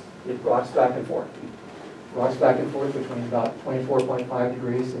stay fixed. It rocks back and forth. It rocks back and forth between about 24.5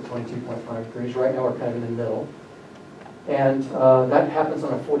 degrees and 22.5 degrees. Right now we're kind of in the middle. And that happens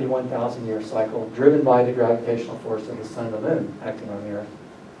on a 41,000-year cycle, driven by the gravitational force of the sun and the moon acting on the Earth.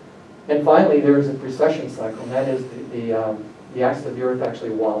 And finally, there is a precession cycle, and that is the axis of the Earth actually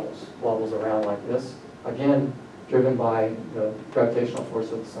wobbles around like this. Again, driven by the gravitational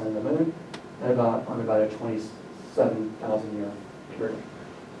force of the sun and the moon, and on about a 27,000-year period.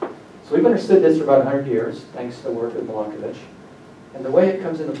 So we've understood this for about 100 years, thanks to the work of Milankovic. And the way it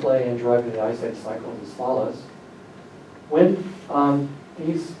comes into play in driving the ice age cycle is as follows. When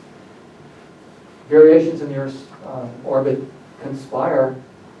these variations in the Earth's orbit conspire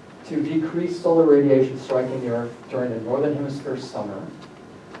to decrease solar radiation striking the Earth during the northern hemisphere summer.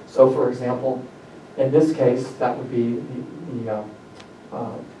 So, for example, in this case, that would be the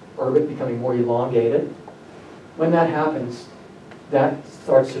orbit becoming more elongated. When that happens, that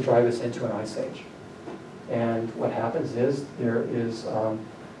starts to drive us into an ice age. And what happens is there is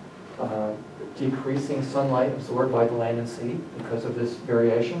decreasing sunlight absorbed by the land and sea because of this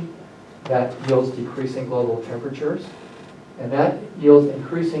variation. That yields decreasing global temperatures, and that yields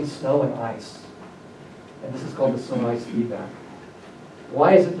increasing snow and ice. And this is called the snow ice feedback.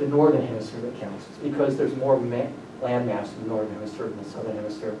 Why is it the northern hemisphere that counts? It's because there's more land mass in the northern hemisphere than the southern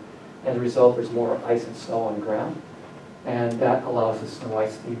hemisphere. As a result, there's more ice and snow on the ground, and that allows the snow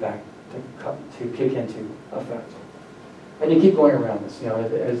ice feedback to kick into effect. And you keep going around this. You know,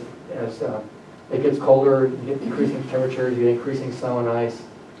 as it gets colder, you get decreasing temperatures, you get increasing snow and ice,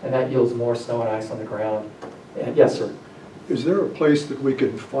 and that yields more snow and ice on the ground. And yes, sir. Is there a place that we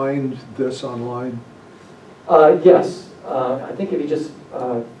can find this online? Yes. I think if you just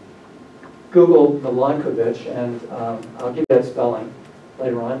Google Milankovitch, and I'll give you that spelling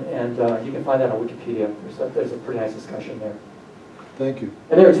later on, and you can find that on Wikipedia. There's a pretty nice discussion there. Thank you.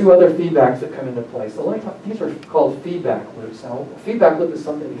 And there are two other feedbacks that come into play. So these are called feedback loops. Now, a feedback loop is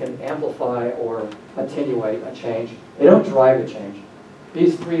something that can amplify or attenuate a change. They don't drive the change.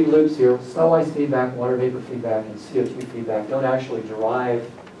 These three loops here, snow ice feedback, water vapor feedback, and CO2 feedback, don't actually drive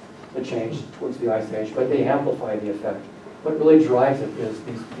the change towards the ice age, but they amplify the effect. What really drives it is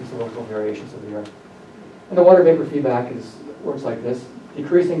these local variations of the Earth. And the water vapor feedback works like this.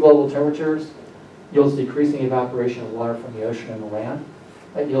 Decreasing global temperatures yields decreasing evaporation of water from the ocean and the land.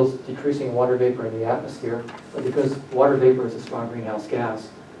 That yields decreasing water vapor in the atmosphere, but because water vapor is a strong greenhouse gas,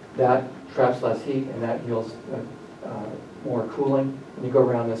 that traps less heat, and that yields more cooling. And you go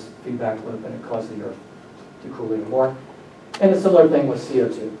around this feedback loop, and it causes the Earth to cool even more. And a similar thing with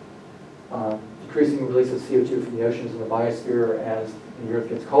CO2. Decreasing release of CO2 from the oceans and the biosphere as the Earth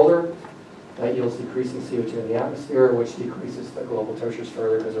gets colder. That yields decreasing CO2 in the atmosphere, which decreases the global temperatures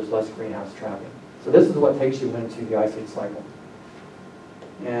further because there's less greenhouse trapping. So this is what takes you into the ice age cycle.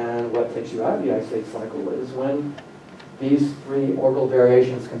 And what takes you out of the ice age cycle is when these three orbital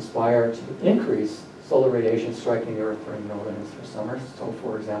variations conspire to increase solar radiation striking the Earth during the northern hemisphere summers. So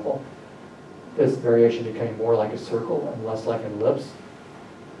for example, this variation becoming more like a circle and less like an ellipse.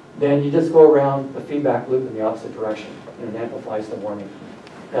 Then you just go around the feedback loop in the opposite direction, and it amplifies the warming.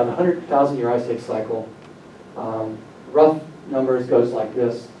 Now the 100,000 year ice age cycle, rough numbers goes like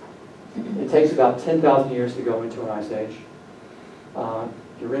this. It takes about 10,000 years to go into an ice age.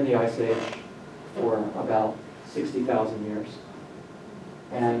 You're in the ice age for about 60,000 years.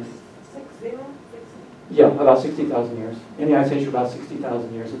 And 60? yeah, about 60,000 years. In the ice age for about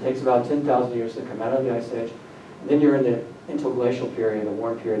 60,000 years. It takes about 10,000 years to come out of the ice age. And then you're in the interglacial period, the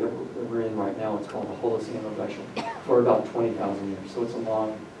warm period that we're in right now. It's called the Holocene or glacial, for about 20,000 years. So it's a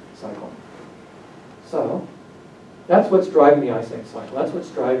long cycle. So that's what's driving the ice age cycle. That's what's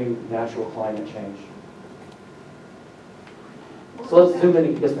driving natural climate change. So let's zoom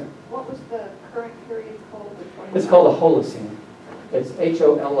in. Yes, ma'am. What was the current period called? It's called a Holocene. It's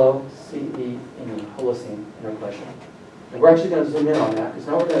H-O-L-O-C-E, Holocene interglacial. And we're actually going to zoom in on that, because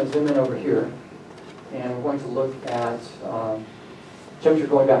now we're going to zoom in over here. And we're going to look at temperature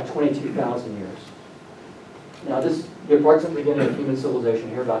going back 22,000 years. Now this, the approximate beginning of human civilization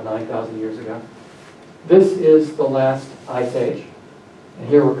here, about 9,000 years ago. This is the last ice age. And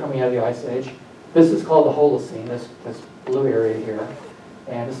here we're coming out of the ice age. This is called the Holocene, this blue area here.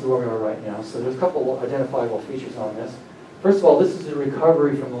 And this is where we are right now. So there's a couple of identifiable features on this. First of all, this is a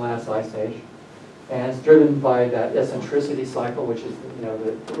recovery from the last ice age. And it's driven by that eccentricity cycle, which is, you know,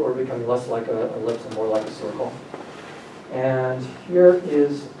 the orbit becoming less like an ellipse and more like a circle. And here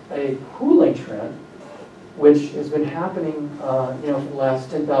is a cooling trend, which has been happening, you know, for the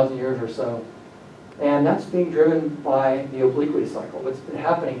last 10,000 years or so. And that's being driven by the obliquity cycle. What's been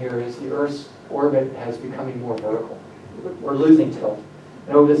happening here is the Earth's orbit has becoming more vertical. We're losing tilt.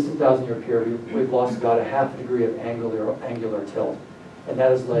 And over this 10,000 year period, we've lost about a half a degree of angular tilt. And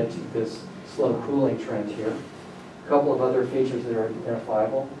that has led to this slow cooling trend here. A couple of other features that are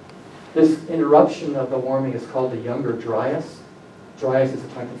identifiable. This interruption of the warming is called the younger dryas. Dryas is a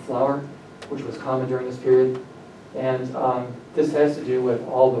type of flower, which was common during this period. And this has to do with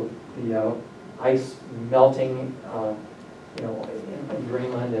all the ice melting you know, in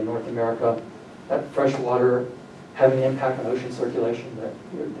Greenland and North America. That fresh water having an impact on ocean circulation,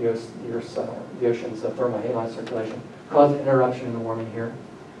 the ocean's thermohaline circulation, caused an interruption in the warming here.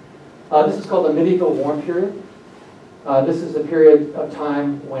 This is called the medieval warm period. This is a period of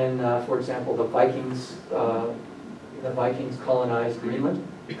time when, for example, the Vikings colonized Greenland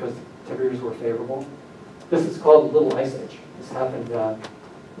because temperatures were favorable. This is called the Little Ice Age. This happened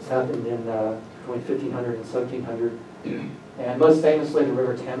in between 1500 and 1700. And most famously, the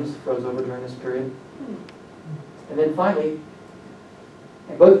River Thames froze over during this period. And then finally,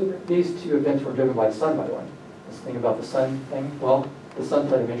 And both these two events were driven by the sun, by the way. This thing about the sun thing, well, the sun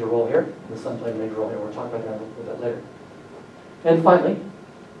played a major role here, and the sun played a major role here. We'll talk about that a little bit later. And finally,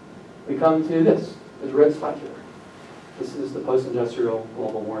 we come to this. There's a red spot here. This is the post-industrial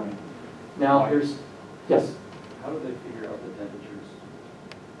global warming. Now, here's, yes? How do they figure out the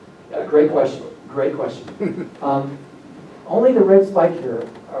temperatures? Great question. Great question. Only the red spike here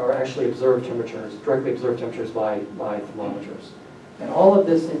are actually observed temperatures, directly observed temperatures by thermometers. And all of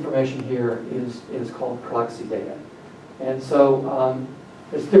this information here is called proxy data. And so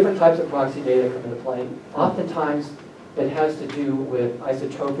there's different types of proxy data come into play. Oftentimes, it has to do with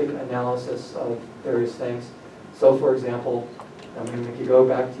isotopic analysis of various things. So, for example, I mean, if you go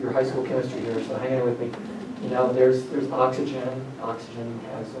back to your high school chemistry here, so hang in with me. You know, there's oxygen. Oxygen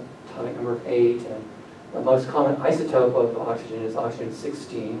has an atomic number of 8, and the most common isotope of oxygen is oxygen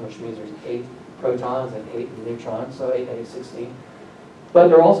 16, which means there's 8 protons and 8 neutrons, so 8 and 16. But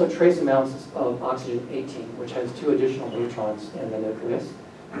there are also trace amounts of oxygen 18, which has 2 additional neutrons in the nucleus.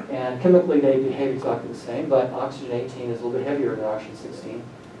 And chemically, they behave exactly the same, but oxygen 18 is a little bit heavier than oxygen 16.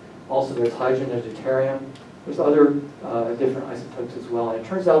 Also, there's hydrogen, there's deuterium. There's other different isotopes as well. And it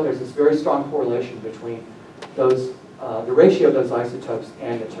turns out there's this very strong correlation between those, the ratio of those isotopes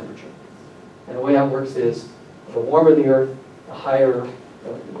and the temperature. And the way that works is, the warmer the Earth, the higher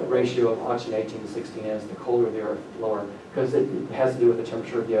the ratio of oxygen 18 to 16 is, the colder the Earth, lower. Because it has to do with the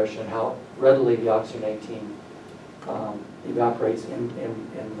temperature of the ocean, how readily the oxygen 18 evaporates in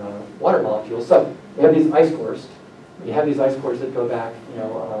water molecules. So you have these ice cores. You have these ice cores that go back,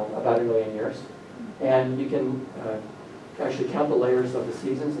 about 1 million years. And you can actually count the layers of the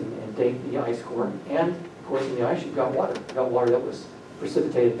seasons and date the ice core. And, of course, in the ice, you've got water. You've got water that was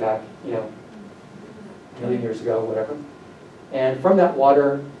precipitated back, 1 million years ago, whatever. And from that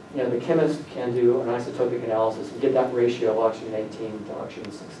water, the chemist can do an isotopic analysis and get that ratio of oxygen 18 to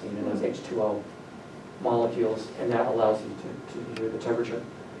oxygen 16 in those H2O molecules, and that allows you to do the temperature.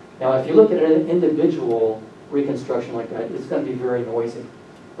 Now, if you look at an individual reconstruction like that, it's going to be very noisy.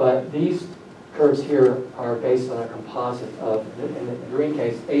 But these curves here are based on a composite of, in the green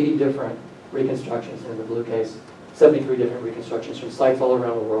case, 80 different reconstructions, in the blue case, 73 different reconstructions from sites all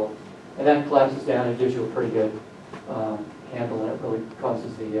around the world. And that collapses down and gives you a pretty good handle, and it really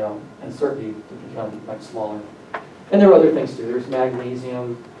causes the uncertainty to become much smaller. And there are other things too. There's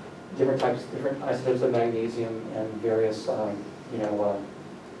magnesium, different isotopes of magnesium, and various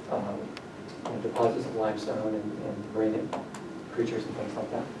deposits of limestone and marine creatures and things like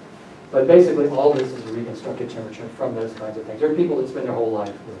that. But basically, all this is a reconstructed temperature from those kinds of things. There are people that spend their whole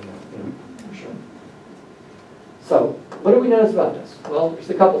life doing it, for sure. So, what do we notice about this? Well, there's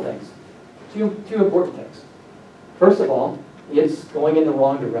a couple things. Two important things. First of all, it's going in the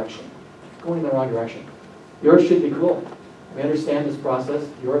wrong direction. It's going in the wrong direction. The Earth should be cooling. We understand this process.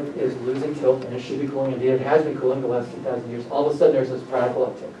 The Earth is losing tilt, and it should be cooling. Indeed, it has been cooling the last 2,000 years. All of a sudden, there's this radical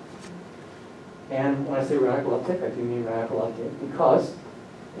uptick. And when I say radical uptick, I do mean radical uptick because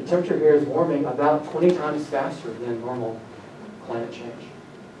the temperature here is warming about 20 times faster than normal climate change.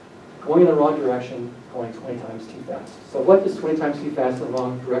 Going in the wrong direction, going 20 times too fast. So what does 20 times too fast in the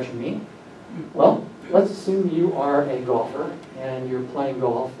wrong direction mean? Well, let's assume you are a golfer and you're playing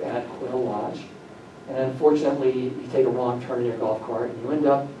golf at Quill Lodge. And unfortunately, you take a wrong turn in your golf cart and you end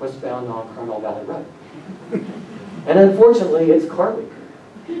up westbound on Carmel Valley Road. And unfortunately, it's car week.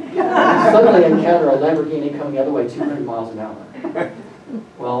 You suddenly encounter a Lamborghini coming the other way 200 miles an hour.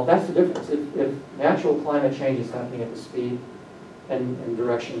 Well, that's the difference. If natural climate change is happening at the speed and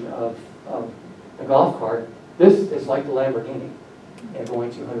direction of the golf cart, this is like the Lamborghini and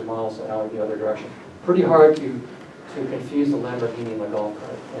going 200 miles an hour the other direction. Pretty hard to confuse the Lamborghini and the golf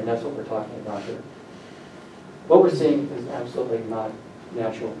cart, and that's what we're talking about here. What we're seeing is absolutely not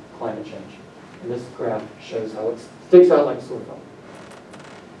natural climate change. And this graph shows how it sticks out like a sore thumb.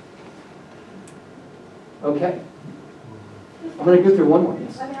 Okay. I'm going to go through one more.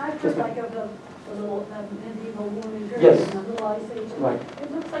 Yes. I mean, I've heard like of a little medieval warming period, Yes. a little ice age. Right.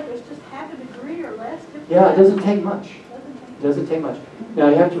 It looks like there's just half a degree or less. Yeah, it doesn't take much. Doesn't It doesn't take much. Now,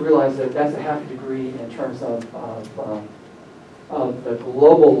 you have to realize that that's a half a degree in terms of the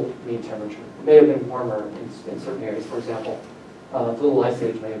global mean temperature. It may have been warmer in certain areas. For example, the little ice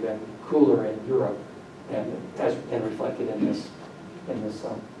age may have been cooler in Europe and reflected in this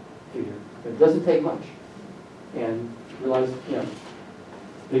figure. But it doesn't take much. And realize,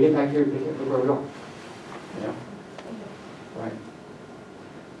 big impact here, big impact where we are. Right.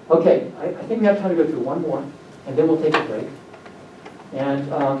 Okay, I think we have time to go through one more, and then we'll take a break.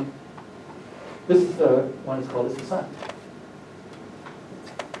 And this is the one that's called It's the Sun.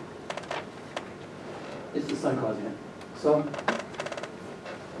 It's the sun causing it. So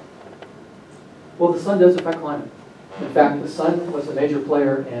Well, the sun does affect climate. In fact, the sun was a major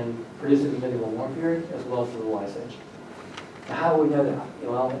player in producing the medieval warm period as well as the Little Ice Age. Now, how do we know that?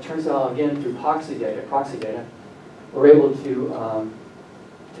 Well, it turns out, again, through proxy data, we're able to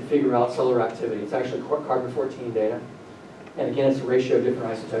figure out solar activity. It's actually carbon-14 data. And again, it's a ratio of different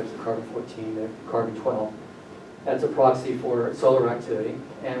isotopes of carbon-14 to carbon-12. That's a proxy for solar activity.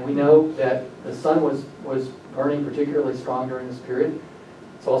 And we know that the sun was burning particularly strong during this period.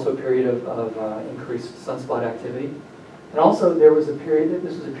 It's also a period of increased sunspot activity. And also there was a period,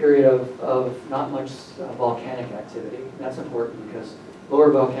 this was a period of not much volcanic activity. And that's important because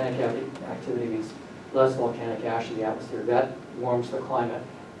lower volcanic activity means less volcanic ash in the atmosphere. That warms the climate.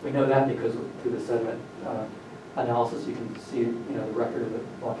 We know that because through the sediment analysis you can see the record of the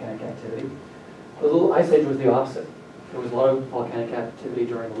volcanic activity. The Little Ice Age was the opposite. There was a lot of volcanic activity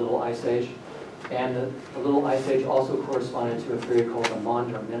during the Little Ice Age. And the Little Ice Age also corresponded to a period called the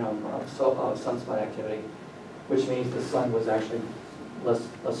Maunder minimum of sunspot activity, which means the sun was actually less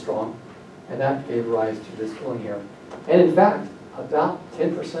strong. And that gave rise to this cooling here. And in fact, about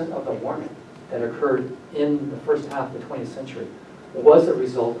 10% of the warming that occurred in the first half of the 20th century was a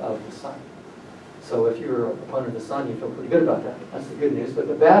result of the sun. So if you're a proponent of the sun, you feel pretty good about that. That's the good news. But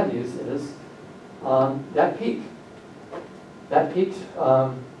the bad news is that peaked. That peaked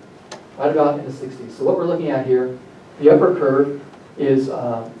right about in the 60s. So what we're looking at here, the upper curve is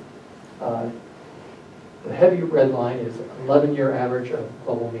the heavy red line is 11-year average of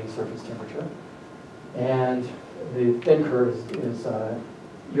global mean surface temperature. And the thin curve is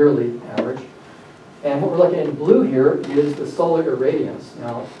yearly average. And what we're looking at in blue here is the solar irradiance.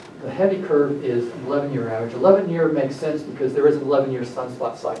 Now, the heavy curve is 11-year average. 11-year makes sense because there is an 11-year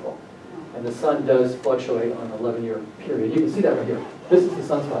sunspot cycle. And the sun does fluctuate on an 11-year period. You can see that right here. This is the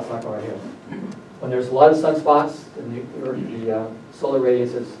sunspot cycle right here. When there's a lot of sunspots, the solar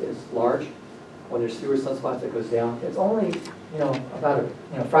radiance is large. When there's fewer sunspots, it goes down. It's only, about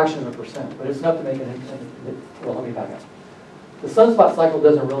a fraction of a percent, but it's enough to make well, let me back up. The sunspot cycle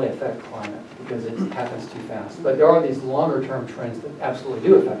doesn't really affect climate because it happens too fast. But there are these longer-term trends that absolutely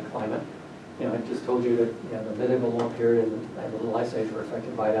do affect climate. I just told you that the medieval warm period and the Little Ice Age were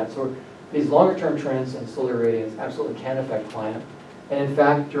affected by that. So these longer-term trends in solar radiance absolutely can affect climate. And in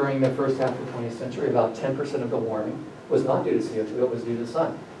fact, during the first half of the 20th century, about 10% of the warming was not due to CO2, it was due to the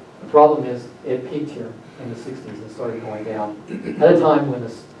sun. The problem is it peaked here in the 60s and started going down at a time when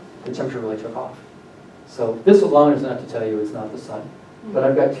the temperature really took off. So this alone is enough to tell you it's not the sun. But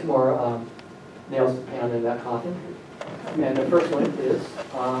I've got two more nails to pound in that coffin. And the first one is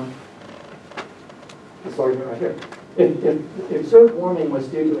this argument right here. If observed warming was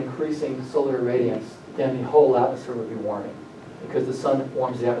due to increasing solar irradiance, then the whole atmosphere would be warming because the sun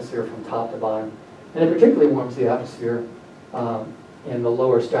warms the atmosphere from top to bottom. And it particularly warms the atmosphere in the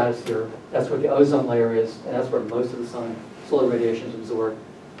lower stratosphere. That's where the ozone layer is, and that's where most of the solar radiation is absorbed.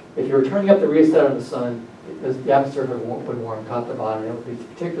 If you were turning up the rheostat on the sun, the atmosphere would warm top to bottom. It would be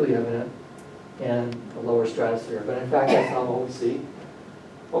particularly evident in the lower stratosphere. But in fact, that's not what we see.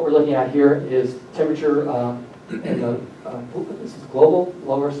 What we're looking at here is temperature this is global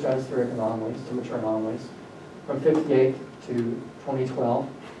lower stratospheric anomalies, temperature anomalies, from 58 to 2012.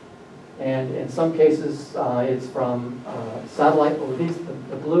 And in some cases, it's from satellite. Well,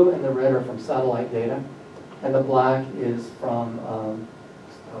 the blue and the red are from satellite data, and the black is from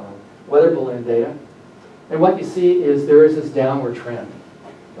weather balloon data. And what you see is there is this downward trend.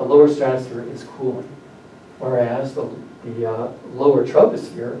 The lower stratosphere is cooling, whereas the lower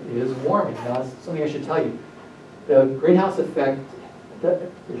troposphere is warming. Now, something I should tell you. The greenhouse effect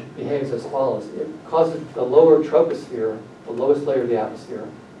behaves as follows. It causes the lower troposphere, the lowest layer of the atmosphere,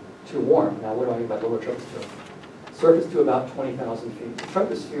 to warm. Now, what do I mean by lower troposphere? Surface to about 20,000 feet. The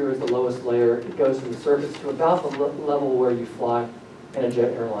troposphere is the lowest layer. It goes from the surface to about the level where you fly in a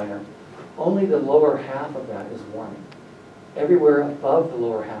jet airliner. Only the lower half of that is warming. Everywhere above the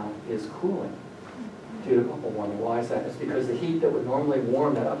lower half is cooling due to global warming. Why is that? It's because the heat that would normally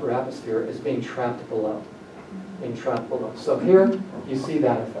warm that upper atmosphere is being trapped below. So here you see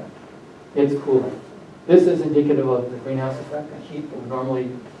that effect. It's cooling. This is indicative of the greenhouse effect. The heat that would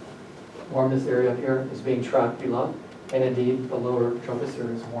normally warm this area up here is being trapped below, and indeed the lower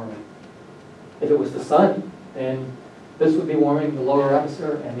troposphere is warming. If it was the sun, then this would be warming the lower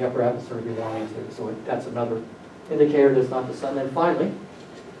atmosphere, and the upper atmosphere would be warming too. So that's another indicator that it's not the sun. And finally,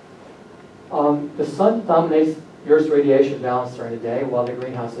 the sun dominates the Earth's radiation balance during the day, while the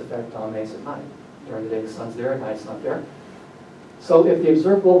greenhouse effect dominates at night. During the day, the sun's there, at night, it's not there. So if the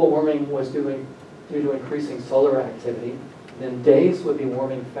observed global warming was due to increasing solar activity, then days would be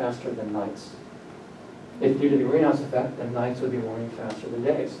warming faster than nights. If due to the greenhouse effect, then nights would be warming faster than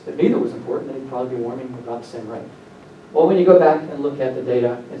days. If neither was important, they'd probably be warming about the same rate. Well, when you go back and look at the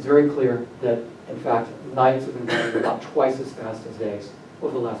data, it's very clear that, in fact, nights have been warming about twice as fast as days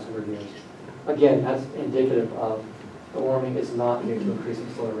over the last 100 years. Again, that's indicative of the warming is not due to increasing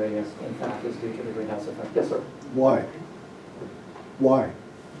solar radius. In fact, it's due to the greenhouse effect. Yes, sir? Why? Why?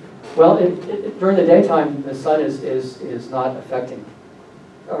 Well, during the daytime, the sun is not affecting.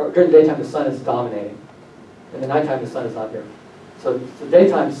 Or during the daytime, the sun is dominating. In the nighttime, the sun is not there. So the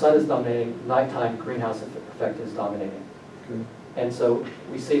daytime, the sun is dominating. Nighttime, greenhouse effect is dominating. Okay. And so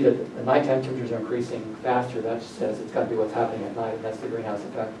we see that the nighttime temperatures are increasing faster. That says it's got to be what's happening at night, and that's the greenhouse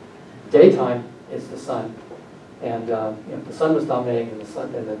effect. Daytime is the sun. And if the sun was dominating,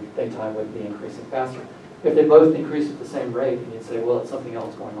 then the daytime would be increasing faster. If they both increase at the same rate, you'd say, well, it's something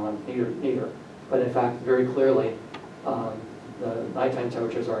else going on. Neither. But in fact, very clearly, the nighttime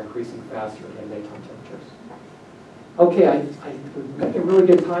temperatures are increasing faster than daytime temperatures. Okay, we're making really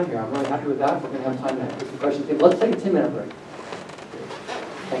good time here. I'm really happy with that. We're going to have time to answer some questions. Let's take a 10-minute break.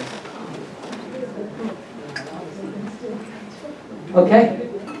 Thanks. Okay.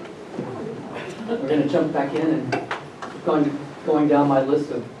 We're going to jump back in and going down my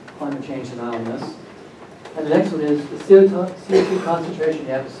list of climate change denialness. And the next one is the CO2 concentration in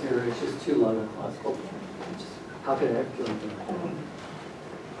the atmosphere is just too low in classical. How could it ever do anything?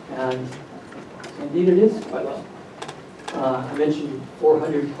 And indeed it is quite low. I mentioned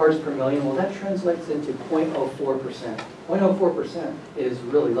 400 parts per million. Well, that translates into 0.04%. 0.04% is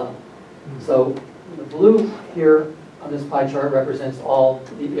really low. So the blue here on this pie chart represents all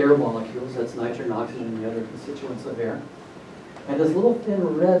the air molecules. That's nitrogen, oxygen, and the other constituents of air. And this little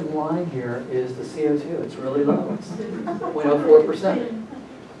thin red line here is the CO2. It's really low. It's 0.04%. You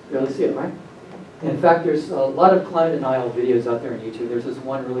really see it, right? In fact, there's a lot of climate denial videos out there on YouTube. There's this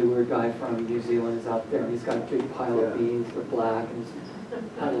one really weird guy from New Zealand is out there, and he's got a big pile of beans. They're black, and his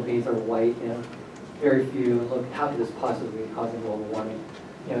pile of beans are white, and very few. And look, how could this possibly be causing global warming?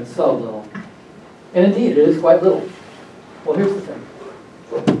 You know, it's so little. And indeed, it is quite little. Well, here's the thing.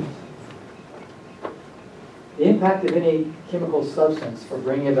 The impact of any chemical substance for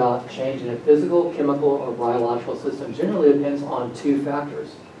bringing about change in a physical, chemical, or biological system generally depends on two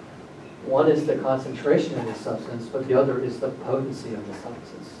factors. One is the concentration of the substance, but the other is the potency of the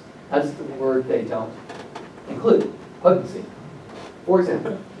substance. That's the word they don't include, potency. For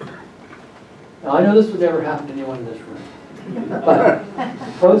example, now I know this would never happen to anyone in this room, but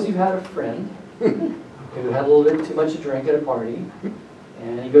suppose you had a friend who had a little bit too much to drink at a party,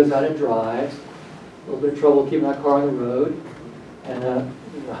 and he goes out and drives, a little bit of trouble keeping that car on the road, and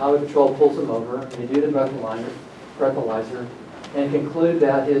the highway patrol pulls him over, and they do the breathalyzer, and conclude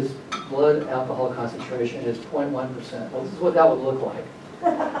that his blood alcohol concentration is 0.1%. Well, this is what that would look like.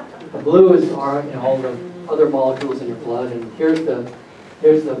 The blue is all the other molecules in your blood, and here's the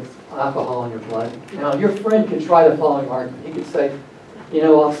alcohol in your blood. Now, your friend could try the following argument. He could say, you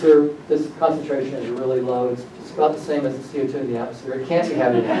know, officer, this concentration is really low. It's about the same as the CO2 in the atmosphere. It can't be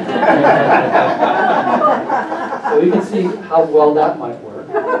having it. So you can see how well that might work.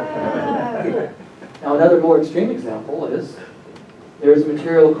 Now, another more extreme example is there's a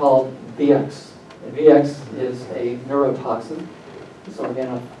material called VX. And VX is a neurotoxin. It's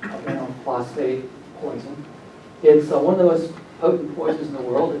organophosphate poison. It's one of the most potent poisons in the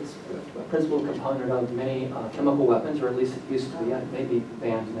world. It's a principal component of many chemical weapons, or at least it used to be. It may be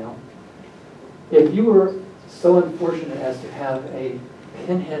banned now. If you were so unfortunate as to have a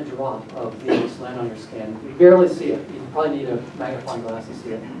pinhead drop of VX land on your skin, you barely see it. You probably need a magnifying glass to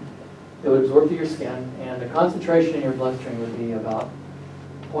see it. It would absorb through your skin, and the concentration in your bloodstream would be about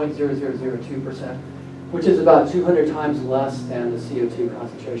 0.0002%, which is about 200 times less than the CO2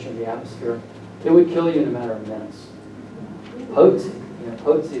 concentration in the atmosphere. It would kill you in a matter of minutes. Potency,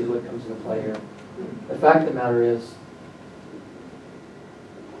 potency is what comes into play here. The fact of the matter is,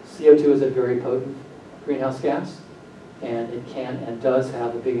 CO2 is a very potent greenhouse gas, and it can and does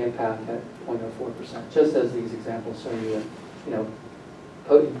have a big impact at 0.04%, just as these examples show you that,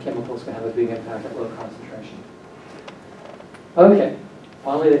 potent chemicals can have a big impact at low concentration. Okay,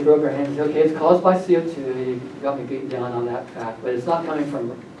 finally they throw up their hands and say, okay, it's caused by CO2. You got me beaten down on that fact, but it's not coming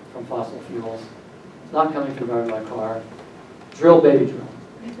from fossil fuels. It's not coming from driving my car. Drill, baby, drill.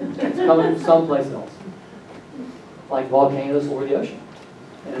 It's coming from someplace else, like volcanoes or the ocean.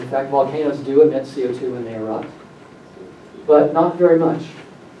 And in fact, volcanoes do emit CO2 when they erupt, but not very much.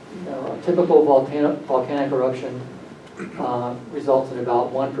 A typical volcanic eruption results in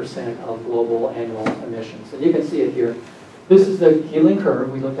about 1% of global annual emissions. And you can see it here. This is the healing curve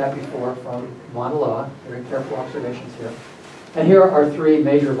we looked at before from Mauna Loa. Very careful observations here. And here are three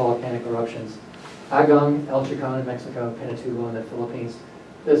major volcanic eruptions. Agong, El Chicon in Mexico, Pinatubo in the Philippines.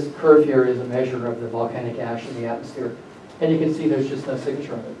 This curve here is a measure of the volcanic ash in the atmosphere. And you can see there's just no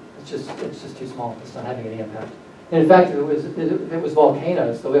signature of it. It's just too small. It's not having any impact. And in fact, if it was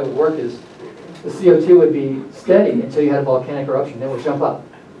volcanoes, the way it would work is the CO2 would be steady until you had a volcanic eruption. Then it would jump up.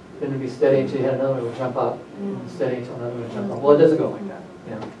 Then it would be steady until you had another one, it would jump up. Steady until another one would jump up. Well, it doesn't go like that.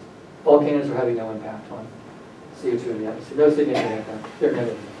 You know, volcanoes are having no impact on CO2 in the atmosphere. No significant impact. They're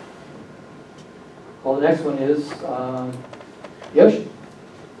negative. Well, the next one is the ocean.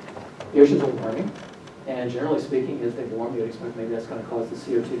 The oceans are warming, and generally speaking, as they warm, you'd expect maybe that's going to cause the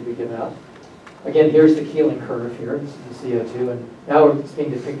CO2 to be given out. Again, here's the Keeling curve here. This is the CO2, and now it's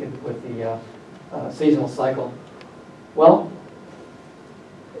being depicted with the seasonal cycle. Well,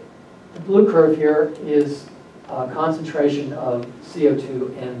 the blue curve here is concentration of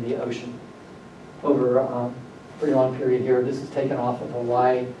CO2 in the ocean over a pretty long period here. This is taken off of a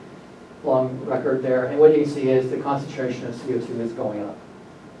long record there, and what you can see is the concentration of CO2 is going up.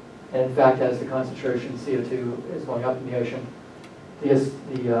 And in fact, as the concentration of CO2 is going up in the ocean,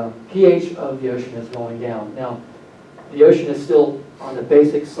 the pH of the ocean is going down. Now, the ocean is still on the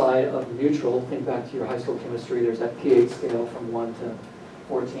basic side of neutral. Think back to your high school chemistry. There's that pH scale from 1 to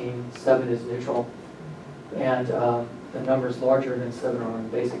 14. 7 is neutral. And the numbers larger than 7 are on the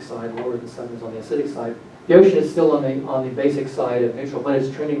basic side, lower than 7 is on the acidic side. The ocean is still on the basic side of neutral, but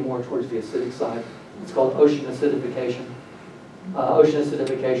it's trending more towards the acidic side. It's called ocean acidification. Ocean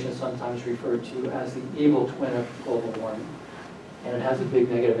acidification is sometimes referred to as the evil twin of global warming. And it has a big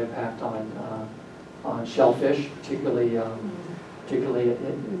negative impact on shellfish, particularly they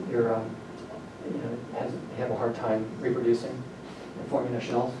have a hard time reproducing and forming their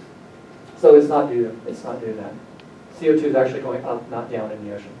shells. So it's not due to that. CO2 is actually going up, not down in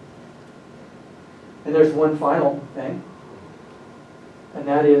the ocean. And there's one final thing, and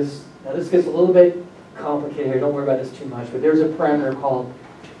that is, now this gets a little bit complicated here, don't worry about this too much, but there's a parameter called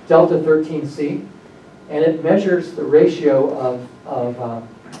delta 13C, and it measures the ratio of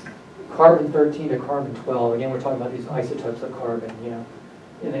carbon 13 to carbon 12. Again, we're talking about these isotopes of carbon, you know.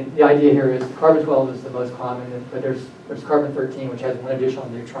 And the idea here is carbon 12 is the most common, but there's carbon 13, which has one additional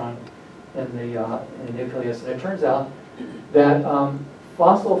neutron in the nucleus. And it turns out that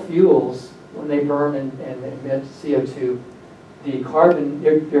fossil fuels, when they burn and emit CO2, the carbon,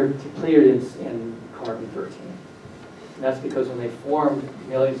 they're depleted in carbon 13. And that's because when they formed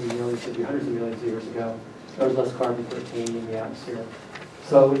millions and millions, could be hundreds of millions of years ago, there was less carbon 13 in the atmosphere.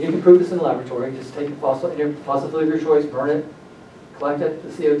 So you can prove this in the laboratory. Just take a fossil fuel of your choice, burn it, collect it, the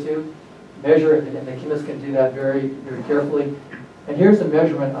CO2, measure it, and the chemists can do that very, very carefully. And here's the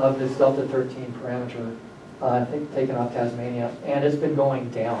measurement of this delta 13 parameter, I think taken off Tasmania, and it's been going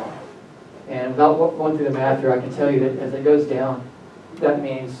down. And without going through the math here, I can tell you that as it goes down, that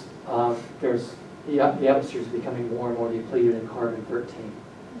means the atmosphere is becoming more and more depleted in carbon 13.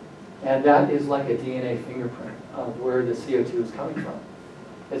 And that is like a DNA fingerprint of where the CO2 is coming from.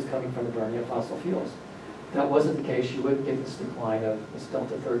 It's coming from the burning of fossil fuels. If that wasn't the case, you wouldn't get this decline of this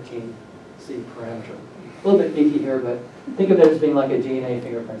delta 13C parameter. A little bit geeky here, but think of it as being like a DNA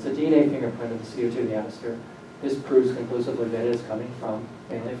fingerprint. It's a DNA fingerprint of the CO2 in the atmosphere. This proves conclusively that it is coming from,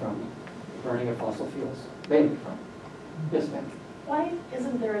 mainly from, burning of fossil fuels. Mainly from. Yes, ma'am. Why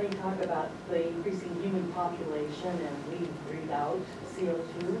isn't there any talk about the increasing human population and we breathe out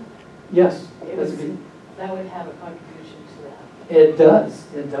CO2? Yes, that would have a contribution to that. it does.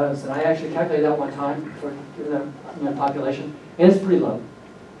 It does. And I actually calculated that one time for the population, and it's pretty low.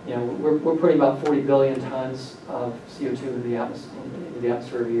 You know, we're putting about 40 billion tons of CO2 into the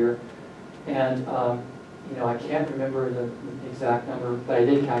atmosphere every year. And, you know, I can't remember the exact number, but I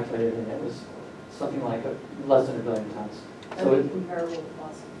did calculate it, and it was something like less than 1 billion tons. So it's comparable to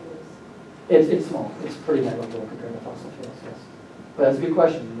fossil fuels. It's small. It's pretty negligible compared to fossil fuels, yes. But that's a good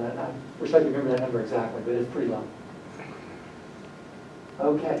question. I wish I could remember that number exactly, but it's pretty low.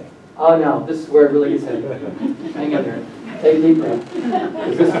 Okay. Oh, no, this is where it really gets heavy. Hang in there. Take a deep breath.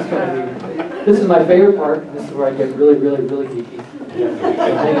 This is my favorite part, and this is where I get really, really, really geeky. So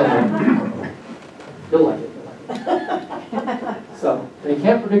hang in there. You'll like it. So, they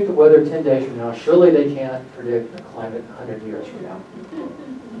can't predict the weather 10 days from now. Surely they can't predict the climate 100 years from now.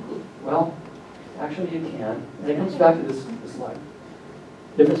 Well, actually you can. And it comes back to this slide.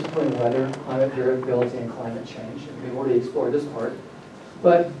 Difference between weather, climate variability, and climate change. And we've already explored this part.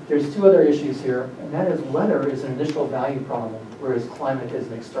 But there's two other issues here, and that is weather is an initial value problem, whereas climate is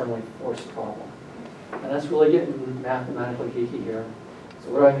an externally forced problem. And that's really getting mathematically geeky here. So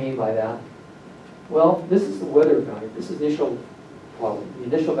what do I mean by that? Well, this is the weather value. This is the initial problem, the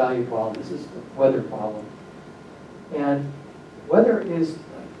initial value problem. This is the weather problem. And weather is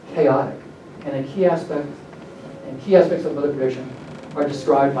chaotic. And key aspects of weather prediction are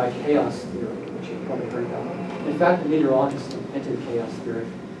described by chaos theory, which you've probably heard about. In fact, the meteorologists invented chaos theory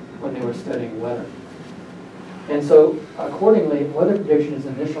when they were studying weather. And so, accordingly, weather prediction is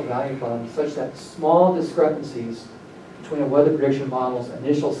an initial value problem such that small discrepancies between a weather prediction model's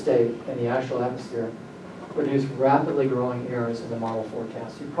initial state and the actual atmosphere produce rapidly growing errors in the model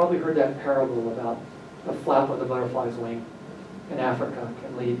forecast. You've probably heard that parable about the flap of the butterfly's wing in Africa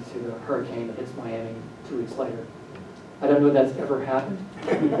can lead to a hurricane that hits Miami 2 weeks later. I don't know if that's ever happened,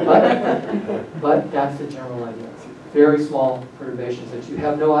 but that's the general idea. Very small perturbations that you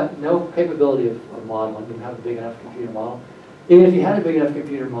have no capability of modeling. You don't have a big enough computer model. Even if you had a big enough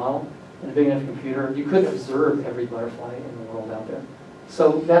computer model and a big enough computer, you couldn't observe every butterfly in the world out there.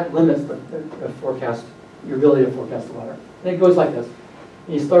 So that limits the forecast, your ability to forecast the weather. And it goes like this.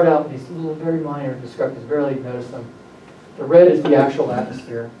 You start out with these little, very minor discrepancies, barely notice them. The red is the actual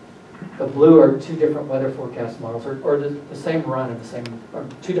atmosphere. The blue are two different weather forecast models, or the same run of the same, or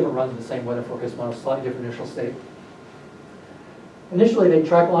two different runs of the same weather forecast model, slightly different initial state. Initially, they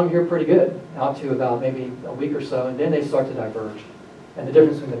track along here pretty good, out to about maybe a week or so, and then they start to diverge. And the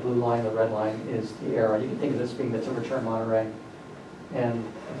difference between the blue line and the red line is the error. You can think of this being the temperature in Monterey, and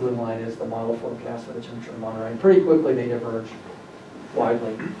the blue line is the model forecast for the temperature in Monterey. And pretty quickly, they diverge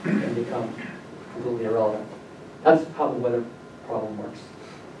widely and become completely irrelevant. That's how the weather problem works.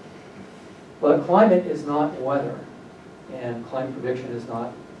 But climate is not weather, and climate prediction is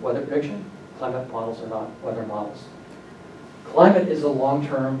not weather prediction. Climate models are not weather models. Climate is a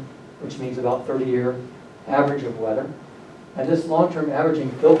long-term, which means about 30-year average of weather. And this long-term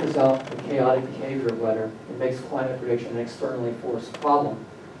averaging filters out the chaotic behavior of weather and makes climate prediction an externally forced problem.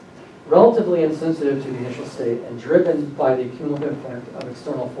 Relatively insensitive to the initial state and driven by the cumulative effect of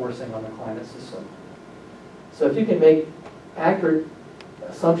external forcing on the climate system. So if you can make accurate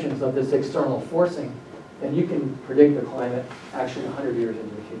assumptions of this external forcing, then you can predict the climate actually 100 years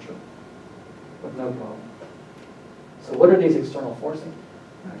into the future with no problem. So what are these external forcing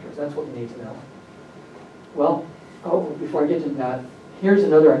factors? That's what we need to know. Well, before I get to that, here's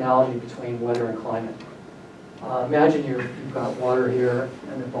another analogy between weather and climate. Imagine you've got water here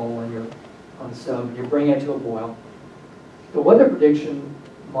in a bowl and you're on the stove and you're bringing it to a boil. The weather prediction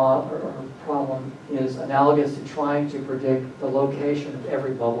problem is analogous to trying to predict the location of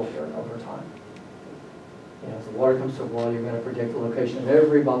every bubble here over time. As the water comes to a boil, you're going to predict the location of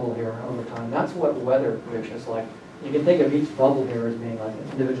every bubble here over time. That's what weather prediction is like. You can think of each bubble here as being like an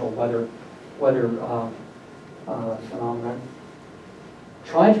individual weather phenomenon.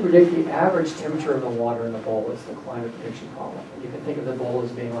 Trying to predict the average temperature of the water in the bowl is the climate prediction problem. You can think of the bowl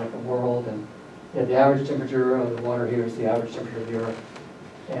as being like the world, and the average temperature of the water here is the average temperature of the Earth,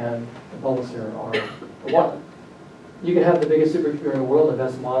 and the bubbles here are the water. You can have the biggest supercomputer in the world, the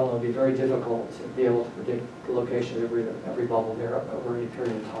best model, and it would be very difficult to be able to predict the location of every bubble there over any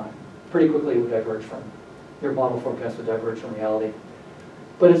period of time. Pretty quickly it would diverge from, your model forecast would diverge from reality.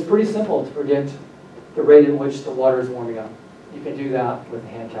 But it's pretty simple to predict the rate at which the water is warming up. You can do that with a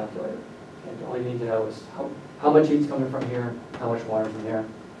hand calculator. And all you need to know is how much heat's coming from here, how much water from there.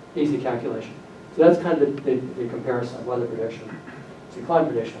 Easy calculation. So that's kind of the comparison of weather prediction to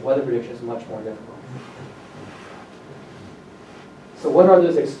climate prediction. Weather prediction is much more difficult. So what are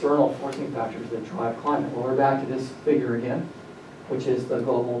those external forcing factors that drive climate? Well, we're back to this figure again, which is the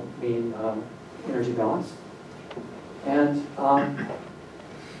global mean energy balance. And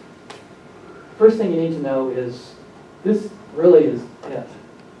first thing you need to know is this really is it.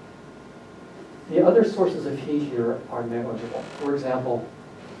 The other sources of heat here are negligible. For example,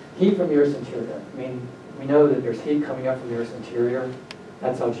 heat from the Earth's interior. I mean, we know that there's heat coming up from the Earth's interior.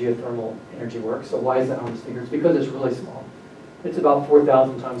 That's how geothermal energy works. So why is that on this figure? It's because it's really small. It's about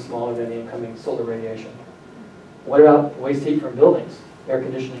 4,000 times smaller than the incoming solar radiation. What about waste heat from buildings? Air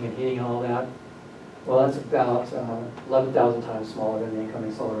conditioning and heating and all that? Well, that's about 11,000 times smaller than the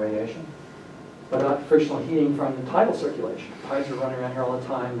incoming solar radiation. What about frictional heating from the tidal circulation? Tides are running around here all the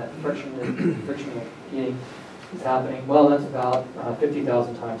time. That frictional heating is happening. Well, that's about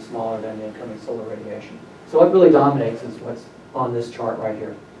 50,000 times smaller than the incoming solar radiation. So what really dominates is what's on this chart right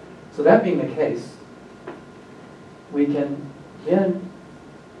here. So that being the case, we can then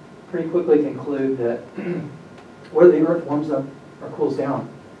pretty quickly conclude that whether the Earth warms up or cools down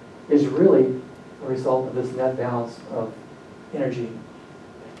is really a result of this net balance of energy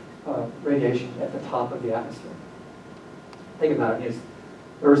radiation at the top of the atmosphere. Think about it.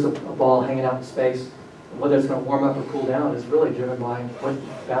 There's a ball hanging out in space, and whether it's going to warm up or cool down is really driven by what's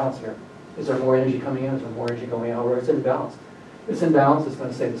the balance here. Is there more energy coming in? Is there more energy going out? Or it's in balance. If it's in balance, it's going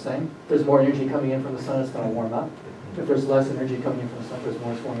to stay the same. If there's more energy coming in from the sun, it's going to warm up. If there's less energy coming in from the sun, there's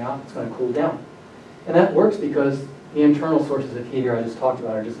more going out, it's going to cool down. And that works because the internal sources of heat here I just talked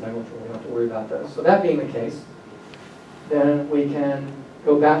about are just negligible. We don't have to worry about those. So that being the case, then we can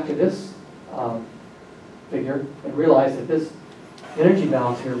go back to this figure and realize that this energy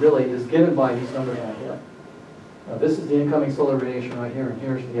balance here really is given by these numbers right here. Now this is the incoming solar radiation right here, and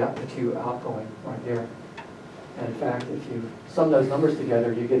here's the two outgoing right there. And in fact, if you sum those numbers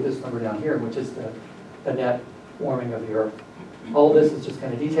together, you get this number down here, which is the net warming of the Earth. All this is just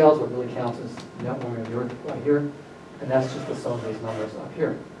kind of details. What really counts is net warming of the Earth right here, and that's just the sum of these numbers up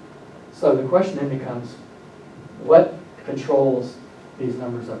here. So the question then becomes, what controls these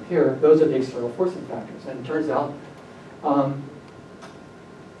numbers up here? Those are the external forcing factors. And it turns out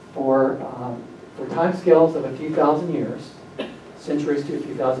for time scales of a few thousand years, centuries to a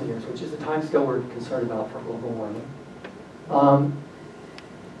few thousand years, which is the time scale we're concerned about for global warming,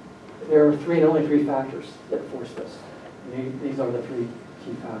 there are three and only three factors that force this. These are the three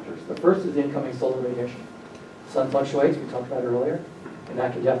key factors. The first is incoming solar radiation. Sun fluctuates, we talked about earlier, and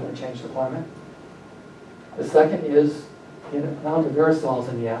that can definitely change the climate. The second is the amount of aerosols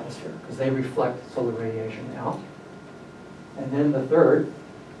in the atmosphere, because they reflect solar radiation out. And then the third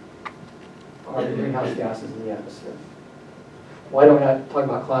are the greenhouse gases in the atmosphere. Why don't I talk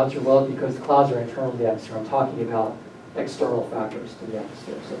about clouds here? Well, because the clouds are internal to the atmosphere. I'm talking about external factors to the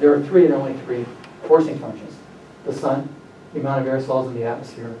atmosphere. So there are three and only three forcing functions: the sun, the amount of aerosols in the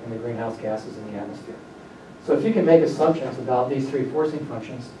atmosphere, and the greenhouse gases in the atmosphere. So if you can make assumptions about these three forcing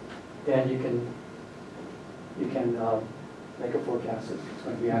functions, then you can make a forecast that's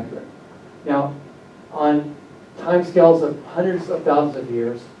going to be accurate. Now, on time scales of hundreds of thousands of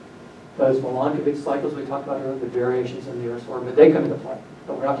years, those Milankovitch cycles we talked about earlier, the variations in the Earth's orbit, they come into play.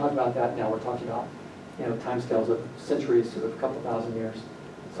 But we're not talking about that now. We're talking about time scales of centuries to a couple thousand years.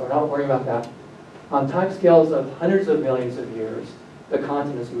 So we're not worrying about that. On time scales of hundreds of millions of years, the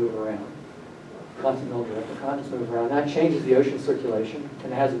continents move around. Continental drift, the continents move around. That changes the ocean circulation,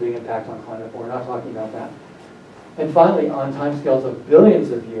 and it has a big impact on climate, but we're not talking about that. And finally, on time scales of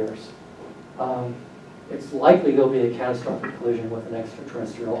billions of years, it's likely there'll be a catastrophic collision with an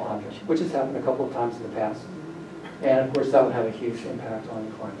extraterrestrial object, which has happened a couple of times in the past. And of course, that would have a huge impact on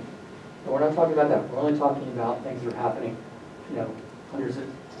the climate. But we're not talking about that. We're only talking about things that are happening, hundreds of,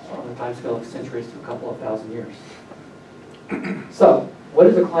 on the time scale of centuries to a couple of thousand years. So, what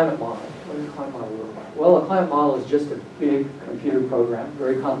is a climate model? What does a climate model look like? Well, a climate model is just a big computer program,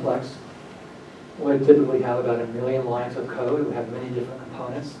 very complex. It would typically have about 1 million lines of code. It would have many different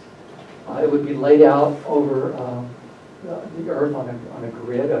components. It would be laid out over the Earth on a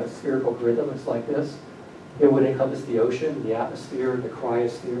grid, a spherical grid that looks like this. It would encompass the ocean, the atmosphere, the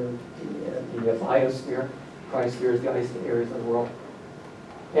cryosphere, the biosphere. Cryosphere is the icy areas of the world.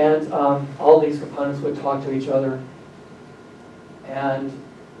 And all these components would talk to each other. And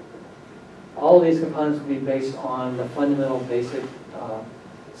all of these components would be based on the fundamental basic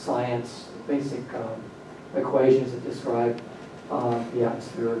science, basic equations that describe the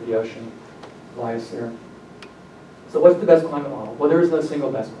atmosphere, the ocean, the biosphere. So what's the best climate model? Well, there is no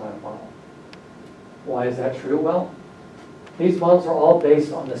single best climate model. Why is that true? Well, these models are all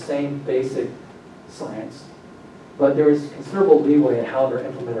based on the same basic science, but there is considerable leeway in how they're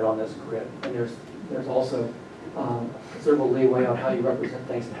implemented on this grid. And there's also considerable leeway on how you represent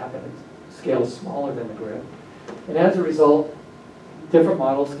things that happen at scales smaller than the grid. And as a result, different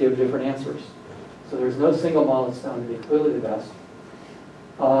models give different answers. So there's no single model that's found to be clearly the best.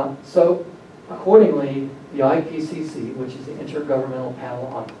 So accordingly, the IPCC, which is the Intergovernmental Panel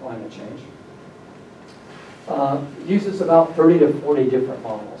on Climate Change, uses about 30 to 40 different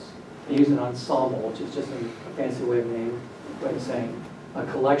models. They use an ensemble, which is just a fancy way of saying a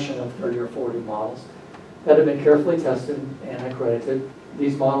collection of 30 or 40 models that have been carefully tested and accredited.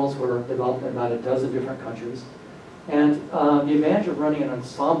 These models were developed in about a dozen different countries. And the advantage of running an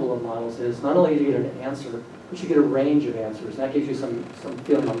ensemble of models is not only do you get an answer, but you get a range of answers. And that gives you some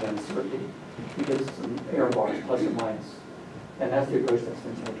feeling of the uncertainty. You get some error bars, plus or minus. And that's the approach that's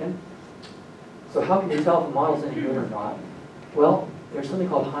been taken. So how can you tell if a model's any good or not? Well, there's something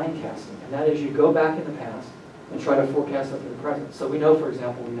called hindcasting, and that is you go back in the past and try to forecast up to the present. So we know, for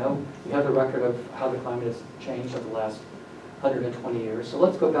example, we have the record of how the climate has changed over the last 120 years. So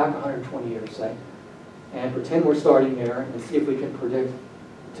let's go back 120 years, say, and pretend we're starting there and see if we can predict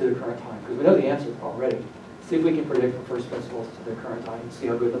to the current time. Because we know the answer already. See if we can predict from first principles to the current time and see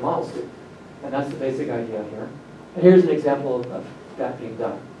how good the models do. And that's the basic idea here. And here's an example of that being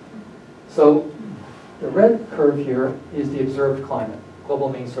done. So the red curve here is the observed climate, global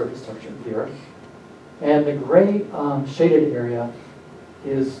mean surface temperature of the Earth. And the gray shaded area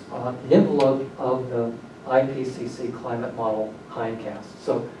is the envelope of the IPCC climate model hindcast.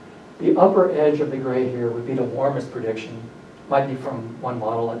 So the upper edge of the gray here would be the warmest prediction. Might be from one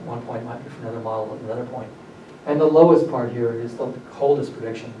model at one point, might be from another model at another point. And the lowest part here is the coldest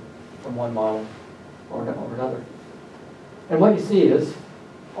prediction from one model or another. And what you see is,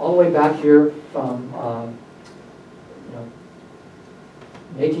 all the way back here from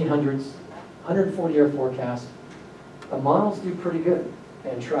the 1800s, 140-year forecast, the models do pretty good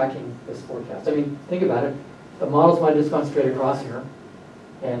in tracking this forecast. I mean, think about it. The models might have just gone straight across here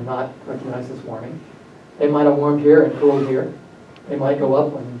and not recognize this warming. They might have warmed here and cooled here. They might go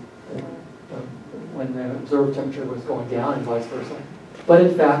up when the observed temperature was going down and vice versa. But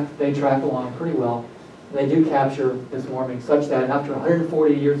in fact, they track along pretty well. They do capture this warming such that after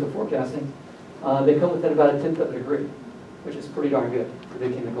 140 years of forecasting, they come within about 1/10 of a degree, which is pretty darn good,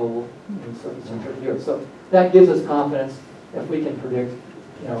 predicting the global surface temperature of the Earth. So that gives us confidence if we can predict,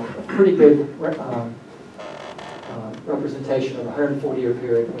 a pretty good representation of a 140-year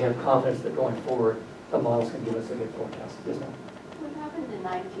period. We have confidence that going forward, the models can give us a good forecast. Yes, ma'am? What happened in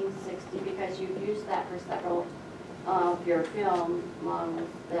 1960? Because you used that for several of your film models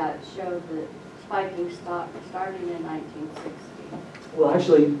that showed that spiking starting in 1960. Well,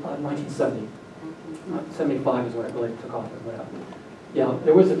 actually, 1970. 75 is when it really took off and went up. Yeah,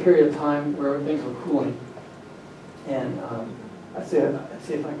 there was a period of time where things were cooling. And let's see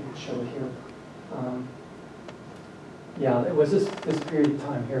if I can show it here. Yeah, it was this period of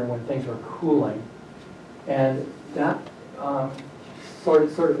time here when things were cooling. And that sort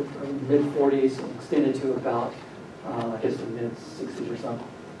of mid-40s and extended to about, I guess, the mid-60s or so,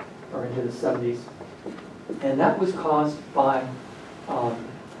 or into the 70s. And that was caused by a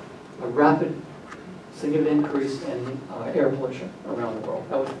rapid, significant increase in air pollution around the world.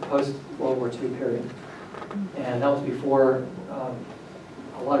 That was the post-World War II period. And that was before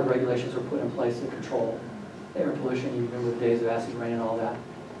a lot of regulations were put in place to control air pollution. You remember the days of acid rain and all that.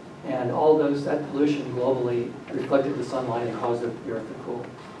 And all that pollution globally reflected the sunlight and caused the Earth to cool.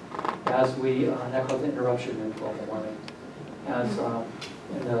 As that caused an interruption in global warming. As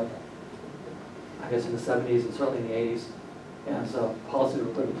in the 70s and certainly in the 80s, as policies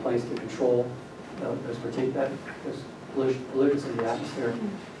were put in place to control those pollutants in the atmosphere,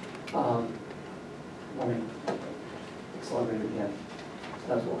 warming accelerated again.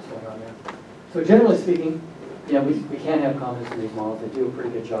 So that's what was going on there. So generally speaking, we can have confidence in these models. They do a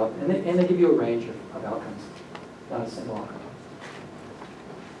pretty good job, and they give you a range of outcomes, not a single outcome.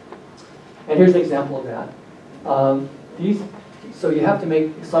 And here's an example of that. So you have to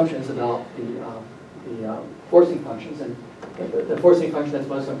make assumptions about the forcing functions, and the forcing function that's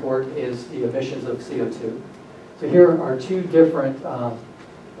most important is the emissions of CO2. So here are two different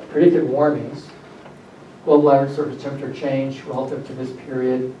predicted warmings, global average surface temperature change relative to this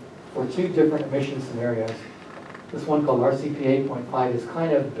period for two different emission scenarios. This one called RCP 8.5 is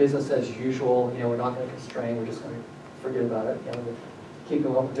kind of business as usual. We're not going to constrain. We're just going to forget about it. We'll keep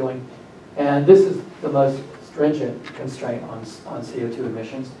doing what we're doing. And this is the most stringent constraint on CO2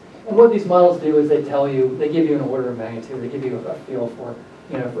 emissions. And what these models do is they give you an order of magnitude. They give you a feel for,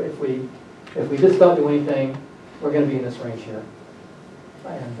 if we just don't do anything, we're going to be in this range here.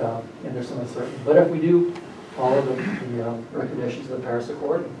 And there's some uncertainty. But if we do follow the recommendations of the Paris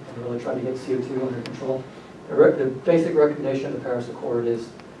Accord and really try to get CO2 under control, the basic recommendation of the Paris Accord is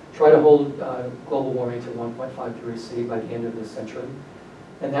try to hold global warming to 1.5 degrees C by the end of this century.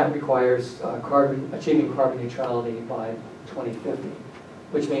 And that requires achieving carbon neutrality by 2050,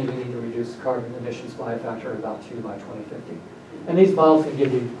 which means we need to reduce carbon emissions by a factor of about 2 by 2050. And these models can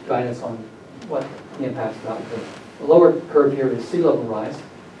give you guidance on what the impact's about to be. The lower curve here is sea level rise,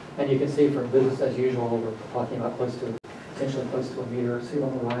 and you can see from business as usual, we're talking about potentially close to a meter of sea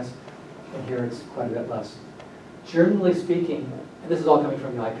level rise, and here it's quite a bit less. Generally speaking, and this is all coming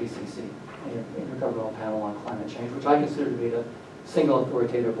from the IPCC, the Intergovernmental Panel on Climate Change, which I consider to be the single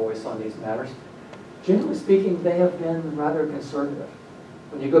authoritative voice on these matters. Generally speaking, they have been rather conservative.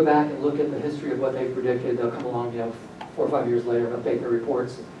 When you go back and look at the history of what they've predicted, they'll come along 4 or 5 years later and update their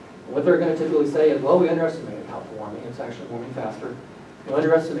reports. And what they're going to typically say is, well, we underestimated how warming. It's actually warming faster. We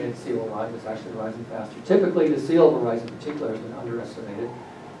underestimated sea level rise. It's actually rising faster. Typically, the sea level rise in particular has been underestimated.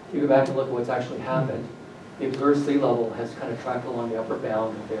 If you go back and look at what's actually happened, the observed sea level has kind of tracked along the upper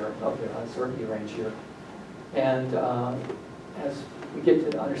bound of their uncertainty range here. And as we get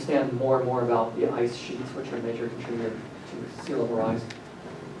to understand more and more about the ice sheets, which are a major contributor to sea level rise,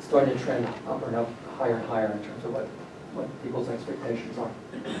 it's starting to trend up and up, higher and higher in terms of what people's expectations are.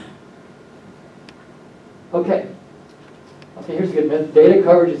 Okay, here's a good myth. Data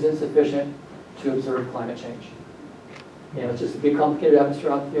coverage is insufficient to observe climate change. It's just a big complicated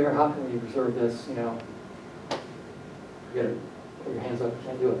atmosphere out there. How can we observe this, forget it. Put your hands up, you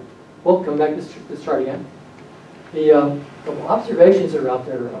can't do it. Well, come back to this chart again. The observations that are out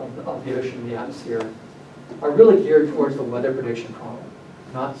there of the ocean and the atmosphere are really geared towards the weather prediction problem,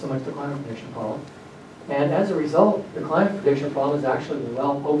 not so much the climate prediction problem. And as a result, the climate prediction problem is actually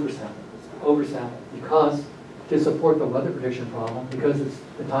well oversampled. It's oversampled because to support the weather prediction problem, because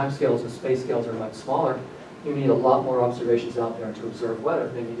the time scales and space scales are much smaller, you need a lot more observations out there to observe weather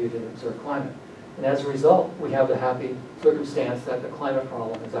than you do to observe climate. And as a result, we have the happy circumstance that the climate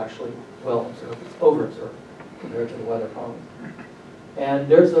problem is actually well observed. It's over-observed compared to the weather problem. And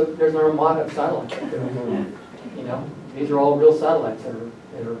there's an armada of satellites out there. You know, these are all real satellites that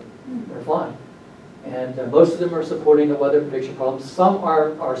are flying. And most of them are supporting the weather prediction problem. Some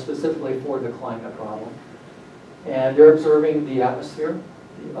are specifically for the climate problem. And they're observing the atmosphere,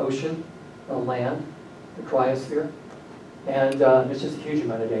 the ocean, the land, the cryosphere. And there's just a huge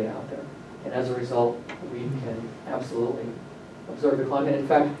amount of data out there. And as a result, we can absolutely observe the climate. In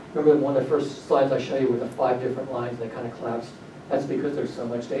fact, remember one of the first slides I showed you with the 5 different lines that kind of collapsed? That's because there's so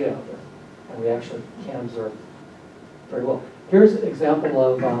much data out there. And we actually can observe very well. Here's an example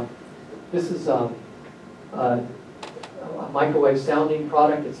of, this is a microwave sounding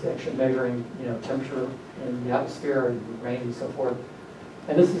product. It's actually measuring, you know, temperature in the atmosphere and rain and so forth.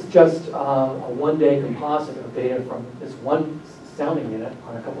 And this is just a one-day composite of data from this one sounding unit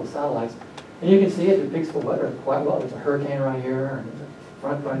on a couple of satellites. And you can see it depicts the weather quite well. There's a hurricane right here, and there's a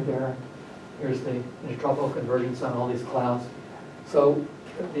front right there. Here's the intertropical convergence on all these clouds. So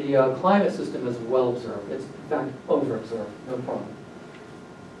the climate system is well observed. It's in fact over-observed, no problem.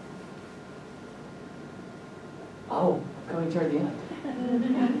 Oh, I'm coming toward the end.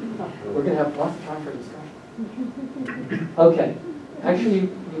 We're going to have lots of time for discussion. Okay. Actually,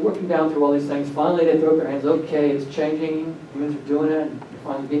 you're working down through all these things. Finally, they throw up their hands. Okay, it's changing. Humans are doing it. You're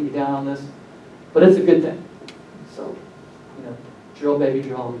finally beating me down on this. But it's a good thing. So, you know, drill, baby,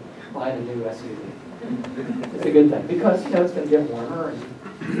 drill, buying a new SUV. It's a good thing because, you know, it's going to get warmer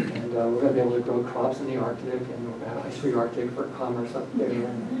and we're going to be able to grow crops in the Arctic and we're going to have ice-free Arctic for commerce up there.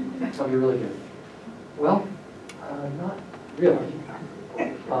 And it's going to be really good. Well, not really.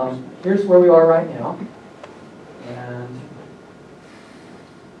 Here's where we are right now. And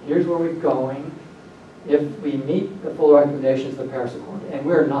here's where we're going if we meet the full recommendations of the Paris Accord. And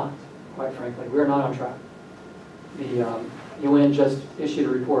we're not, quite frankly. We're not on track. The UN just issued a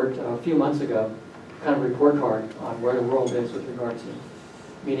report a few months ago, kind of report card on where the world is with regard to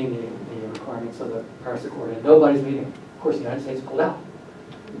meeting the requirements of the Paris Accord. And nobody's meeting them. Of course, the United States pulled out.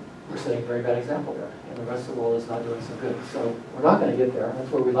 We're setting a very bad example there. And the rest of the world is not doing so good. So we're not going to get there.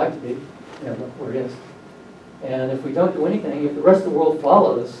 That's where we'd like to be. You know, look where it is. And if we don't do anything, if the rest of the world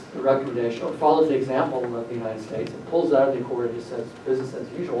follows the recommendation or follows the example of the United States and pulls out of the accord and just says business as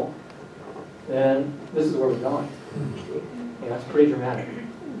usual, then this is where we're going. You know, it's pretty dramatic.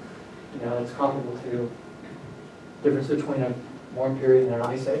 You know, it's comparable to the difference between a warm period and an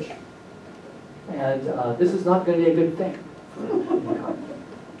ice age. And this is not going to be a good thing for humankind.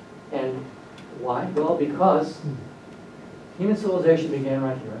 And why? Well, because human civilization began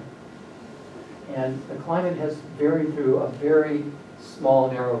right here. And the climate has varied through a very small,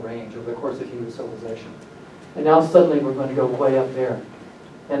 narrow range over the course of human civilization. And now suddenly we're going to go way up there.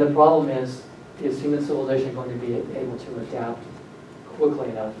 And the problem is human civilization going to be able to adapt quickly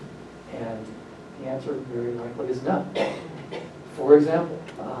enough? And the answer very likely is no. For example,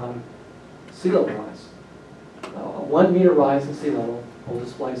 sea level rise. A 1 meter rise in sea level will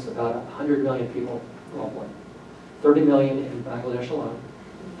displace about 100 million people globally. 30 million in Bangladesh alone.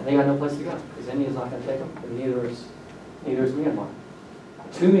 And they got no place to go, because India's not going to take them, and neither is Myanmar.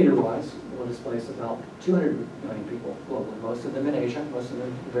 A 2 meter rise will displace about 200 million people globally, most of them in Asia, most of them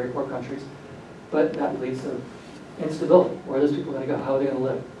in very poor countries. But that leads to instability. Where are those people going to go? How are they going to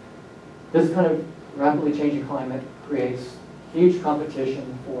live? This kind of rapidly changing climate creates huge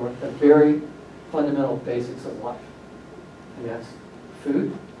competition for the very fundamental basics of life. And that's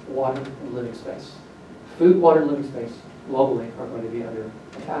food, water, and living space. Food, water, and living space globally are going to be under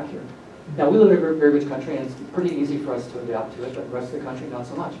attack here. Now, we live in a very rich country, and it's pretty easy for us to adapt to it, but the rest of the country, not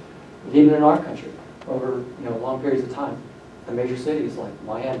so much. And even in our country, over long periods of time, the major cities like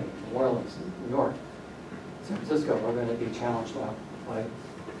Miami, New Orleans, New York, San Francisco are going to be challenged by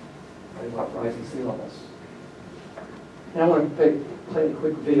rising sea levels. And I want to play a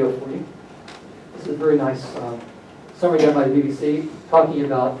quick video for you. This is a very nice summary done by the BBC talking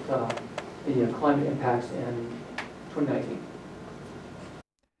about the climate impacts in 2019.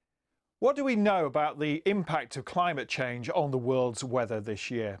 What do we know about the impact of climate change on the world's weather this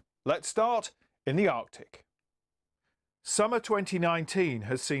year? Let's start in the Arctic. Summer 2019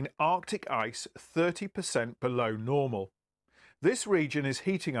 has seen Arctic ice 30% below normal. This region is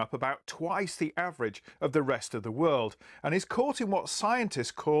heating up about twice the average of the rest of the world and is caught in what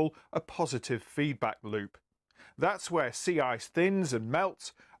scientists call a positive feedback loop. That's where sea ice thins and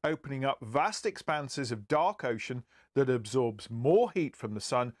melts, opening up vast expanses of dark ocean that absorbs more heat from the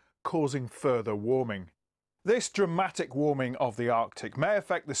sun, causing further warming. This dramatic warming of the Arctic may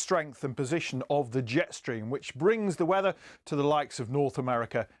affect the strength and position of the jet stream, which brings the weather to the likes of North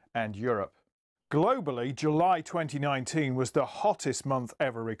America and Europe. Globally, July 2019 was the hottest month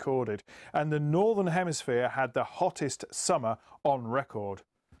ever recorded, and the Northern Hemisphere had the hottest summer on record.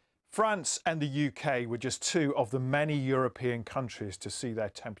 France and the UK were just two of the many European countries to see their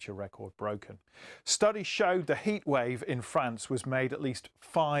temperature record broken. Studies showed the heat wave in France was made at least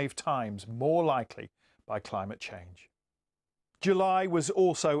 5 times more likely by climate change. July was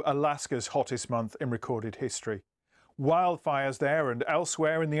also Alaska's hottest month in recorded history. Wildfires there and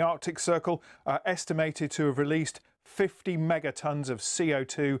elsewhere in the Arctic Circle are estimated to have released 50 megatons of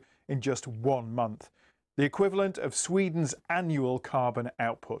CO2 in just 1 month, the equivalent of Sweden's annual carbon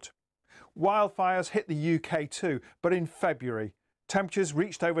output. Wildfires hit the UK too, but in February, temperatures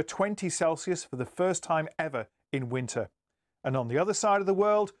reached over 20 Celsius for the first time ever in winter. And on the other side of the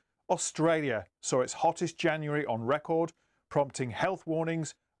world, Australia saw its hottest January on record, prompting health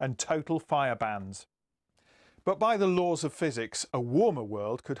warnings and total fire bans. But by the laws of physics, a warmer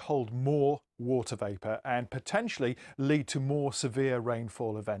world could hold more water vapour and potentially lead to more severe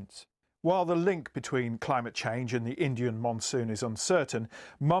rainfall events. While the link between climate change and the Indian monsoon is uncertain,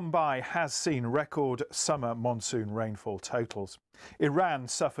 Mumbai has seen record summer monsoon rainfall totals. Iran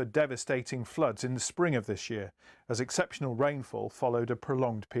suffered devastating floods in the spring of this year, as exceptional rainfall followed a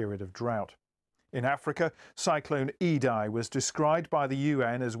prolonged period of drought. In Africa, Cyclone Idai was described by the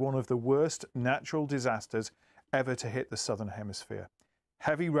UN as one of the worst natural disasters ever to hit the southern hemisphere.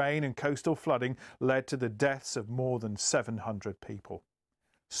 Heavy rain and coastal flooding led to the deaths of more than 700 people.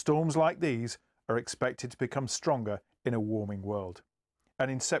 Storms like these are expected to become stronger in a warming world. And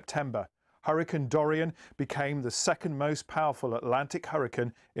in September, Hurricane Dorian became the second most powerful Atlantic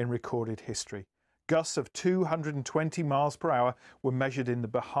hurricane in recorded history. Gusts of 220 miles per hour were measured in the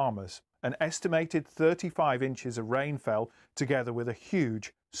Bahamas. An estimated 35 inches of rain fell, together with a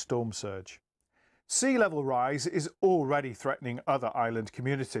huge storm surge. Sea level rise is already threatening other island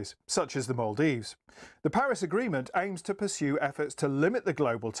communities, such as the Maldives. The Paris Agreement aims to pursue efforts to limit the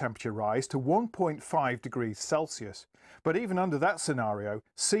global temperature rise to 1.5 degrees Celsius. But even under that scenario,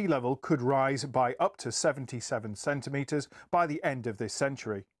 sea level could rise by up to 77 centimetres by the end of this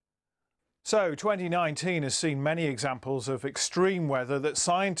century. So 2019 has seen many examples of extreme weather that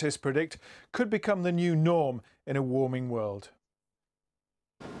scientists predict could become the new norm in a warming world.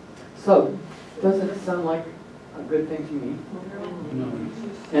 So, does it sound like a good thing to me? No.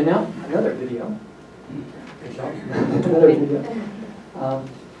 And now, another video. Good job. Another video,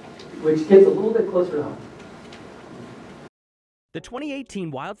 which gets a little bit closer to home. The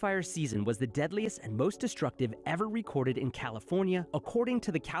 2018 wildfire season was the deadliest and most destructive ever recorded in California, according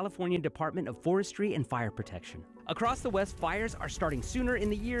to the California Department of Forestry and Fire Protection. Across the West, fires are starting sooner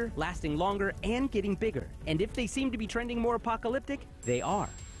in the year, lasting longer, and getting bigger. And if they seem to be trending more apocalyptic, they are.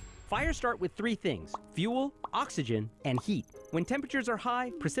 Fires start with 3 things: fuel, oxygen, and heat. When temperatures are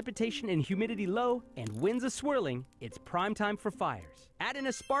high, precipitation and humidity low, and winds are swirling, it's prime time for fires. Add in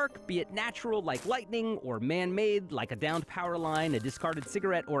a spark, be it natural like lightning or man-made like a downed power line, a discarded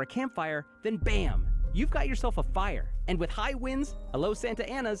cigarette, or a campfire, then bam! You've got yourself a fire. And with high winds, a low Santa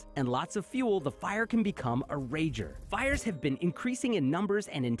Anas, and lots of fuel, the fire can become a rager. Fires have been increasing in numbers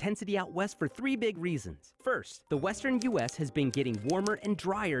and intensity out west for 3 big reasons. First, the western U.S. has been getting warmer and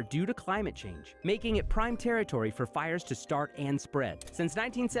drier due to climate change, making it prime territory for fires to start and spread. Since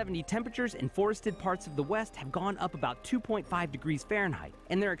 1970, temperatures in forested parts of the West have gone up about 2.5 degrees Fahrenheit,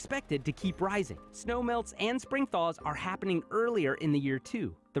 and they're expected to keep rising. Snow melts and spring thaws are happening earlier in the year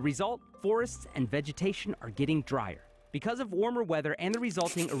too. The result? Forests and vegetation are getting drier. Because of warmer weather and the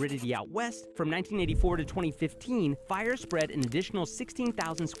resulting aridity out west, from 1984 to 2015, fires spread an additional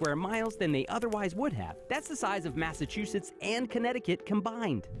 16,000 square miles than they otherwise would have. That's the size of Massachusetts and Connecticut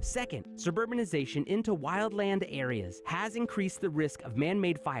combined. Second, suburbanization into wildland areas has increased the risk of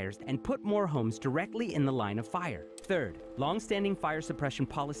man-made fires and put more homes directly in the line of fire. Third, long-standing fire suppression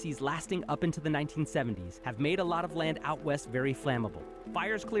policies lasting up into the 1970s have made a lot of land out west very flammable.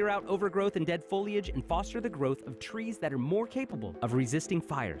 Fires clear out overgrowth and dead foliage and foster the growth of trees that are more capable of resisting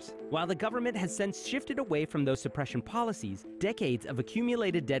fires. While the government has since shifted away from those suppression policies, decades of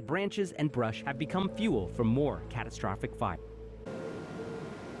accumulated dead branches and brush have become fuel for more catastrophic fire.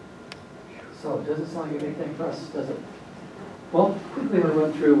 So, it doesn't sound like anything for us, does it? Well, quickly I'm going to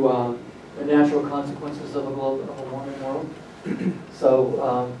run through the natural consequences of a warming world.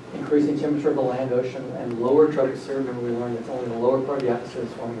 So increasing temperature of the land, ocean, and lower troposphere. Remember, we learned it's only the lower part of the atmosphere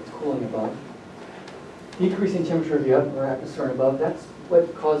that's warming, it's cooling above. Decreasing temperature of the upper atmosphere and above, that's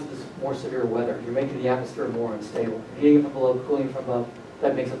what causes this more severe weather. You're making the atmosphere more unstable. Heating it from below, cooling it from above,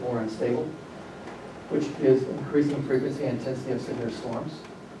 that makes it more unstable, which is increasing frequency and intensity of severe storms.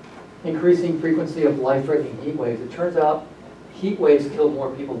 Increasing frequency of life-threatening heat waves. It turns out heat waves kill more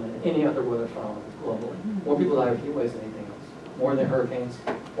people than any other weather phenomenon globally. More people die of heat waves than anything else. More than hurricanes,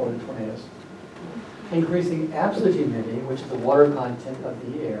 more than tornadoes. Increasing absolute humidity, which is the water content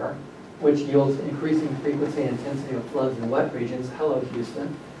of the air, which yields increasing frequency and intensity of floods in wet regions. Hello,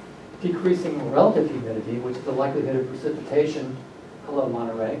 Houston. Decreasing relative humidity, which is the likelihood of precipitation. Hello,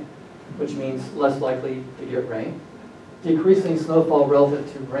 Monterey, which means less likely to get rain. Decreasing snowfall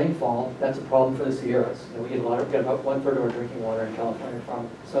relative to rainfall, that's a problem for the Sierras. You know, we get about 1/3 of our drinking water in California from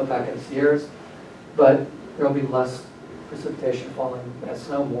snowpack in the Sierras, but there will be less precipitation falling as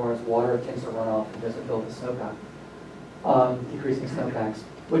snow more as water tends to run off and doesn't build the snowpack. Decreasing snowpacks,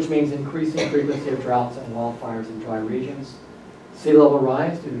 which means increasing frequency of droughts and wildfires in dry regions. Sea level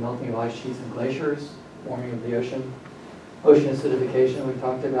rise due to melting of ice sheets and glaciers, warming of the ocean. Ocean acidification we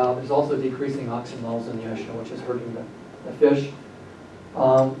talked about. There's also decreasing oxygen levels in the ocean, which is hurting the fish.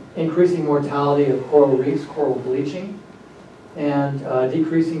 Increasing mortality of coral reefs, coral bleaching, and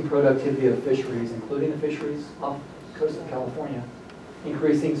decreasing productivity of fisheries, including the fisheries off the coast of California.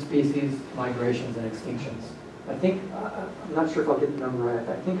 Increasing species migrations and extinctions. I think, I'm not sure if I'll get the number right,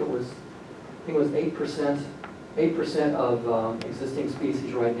 I think it was 8%. 8% of existing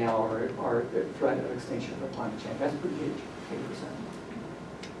species right now are at threat of extinction from climate change. That's pretty huge, 8%.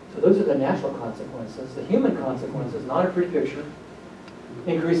 So those are the natural consequences. The human consequences, not a pretty picture.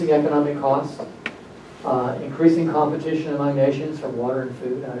 Increasing economic costs, increasing competition among nations for water and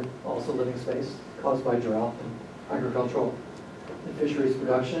food, and also living space caused by drought and agricultural and fisheries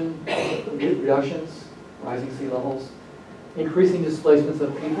reductions, rising sea levels, increasing displacements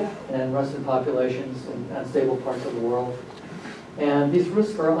of people and rusted populations in unstable parts of the world. And these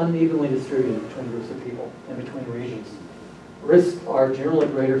risks are unevenly distributed between groups of people and between regions. Risks are generally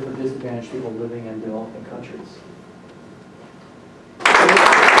greater for disadvantaged people living in developing countries.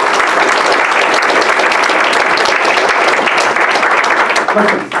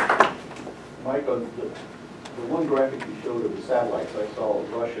 Questions? Mike, on the one graphic you showed of the satellites, I saw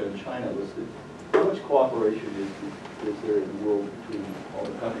Russia and China listed. How much cooperation is there in the world between all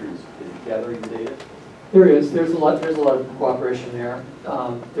the countries in gathering data? There is. There's a lot of cooperation there.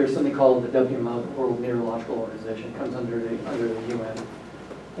 There's something called the WMO, the World Meteorological Organization. It comes under the UN,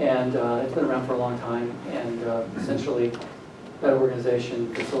 and it's been around for a long time. And essentially, that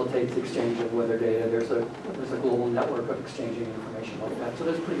organization facilitates the exchange of weather data. There's a global network of exchanging information like that. So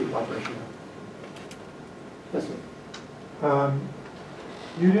there's pretty good cooperation there. Yes, sir.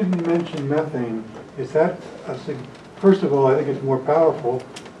 You didn't mention methane. Is that first of all, I think it's more powerful,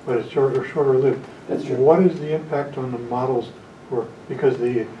 but it's shorter lived. That's true. What is the impact on the models because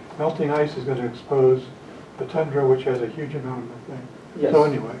the melting ice is going to expose the tundra, which has a huge amount of methane. Yes. So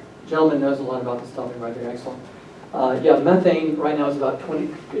anyway. Gentleman knows a lot about this topic right there. Excellent. Yeah, methane right now is about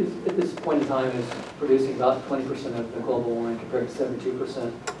at this point in time is producing about 20% of the global warming compared to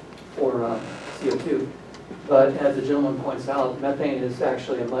 72% for CO2. But as the gentleman points out, methane is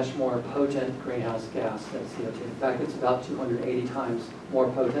actually a much more potent greenhouse gas than CO2. In fact, it's about 280 times more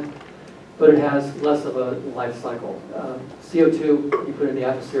potent, but it has less of a life cycle. CO2, you put it in the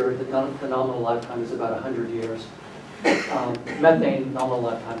atmosphere, the nominal lifetime is about 100 years. Methane nominal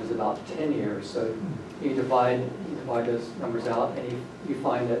lifetime is about 10 years. So you divide those numbers out, and you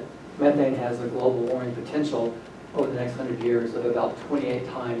find that methane has a global warming potential over the next 100 years of about 28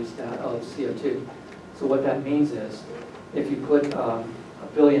 times that of CO2. So what that means is, if you put 1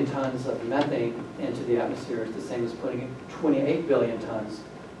 billion tons of methane into the atmosphere, it's the same as putting 28 billion tons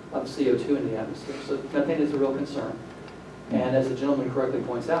of CO2 into the atmosphere. So methane is a real concern. And as the gentleman correctly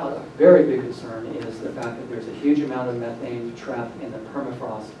points out, a very big concern is the fact that there's a huge amount of methane trapped in the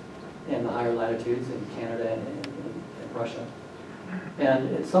permafrost in the higher latitudes in Canada and in Russia.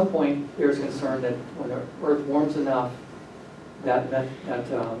 And at some point, there's concern that when the Earth warms enough, that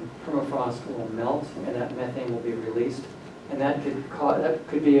permafrost will melt and that methane will be released. And that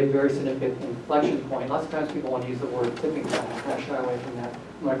could be a very significant inflection point. Lots of times people want to use the word tipping point. I kind of shy away from that.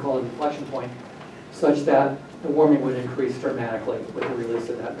 I'm going to call it an inflection point, such that the warming would increase dramatically with the release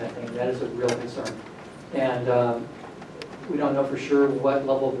of that methane. That is a real concern. And we don't know for sure what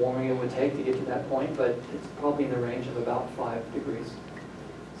level of warming it would take to get to that point, but it's probably in the range of about 5 degrees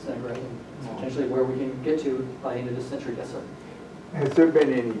centigrade. It's potentially where we can get to by the end of this century. Yes, sir. Has there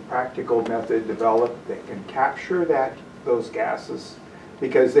been any practical method developed that can capture that those gases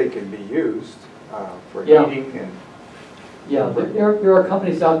because they can be used for Yeah. heating and. Yeah, there are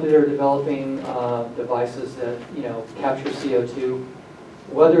companies out there developing devices that, you know, capture CO2.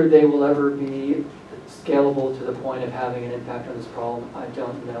 Whether they will ever be scalable to the point of having an impact on this problem, I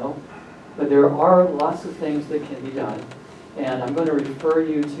don't know. But there are lots of things that can be done. And I'm going to refer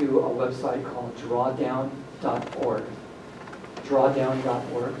you to a website called drawdown.org.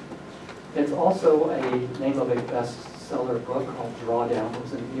 Drawdown.org. It's also a name of a bestseller book called Drawdown. It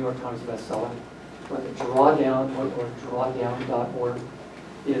was a New York Times bestseller. But Drawdown or drawdown.org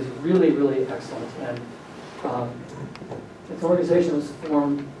is really, really excellent. And it's an organization that was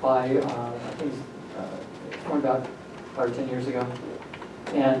formed by, I think it's formed about 5 or 10 years ago.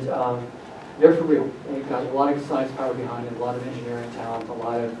 And they're for real. They've got a lot of science power behind it, a lot of engineering talent, a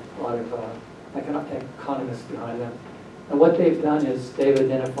lot of economists behind them. And what they've done is they've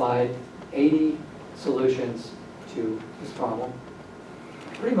identified 80 solutions to this problem.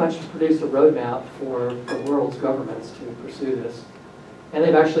 Pretty much produced a roadmap for the world's governments to pursue this. And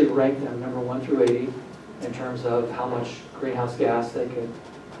they've actually ranked them number 1 through 80 in terms of how much greenhouse gas they could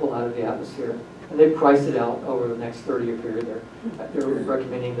pull out of the atmosphere. And they've priced it out over the next 30-year period. They're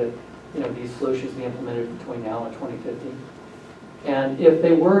recommending that, you know, these solutions be implemented between now and 2050. And if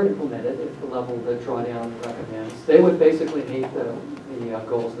they were implemented at the level that Drawdown recommends, they would basically meet the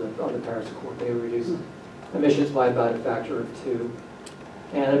goals of the Paris Accord. They would reduce emissions by about a factor of 2.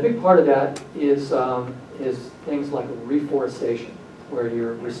 And a big part of that is things like reforestation, where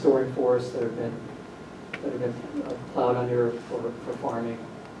you're restoring forests that have been plowed under for farming,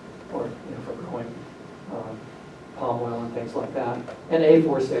 or, you know, for growing palm oil and things like that. And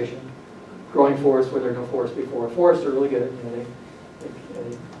afforestation, growing forests where there are no forests before. Forests are really good. You know,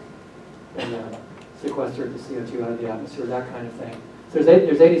 they sequester the CO2 out of the atmosphere, that kind of thing. So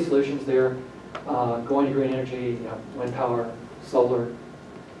there's 80 solutions there. Going to green energy, you know, wind power, solar,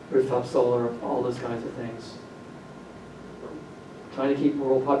 rooftop solar, all those kinds of things. Trying to keep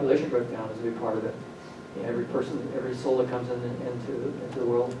world population growth down is a big part of it. You know, every soul that comes into the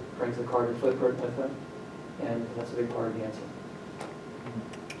world brings a carbon footprint with them, and that's a big part of the answer.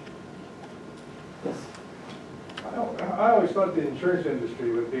 Yes? I always thought the insurance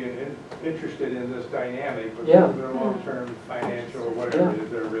industry would be interested in this dynamic because Yeah. of their long-term financial or whatever it is,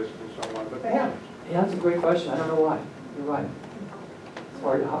 their risk and so on, but they haven't. Yeah, that's a great question. I don't know why. You're right.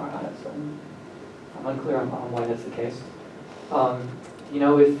 I'm unclear on why that's the case. You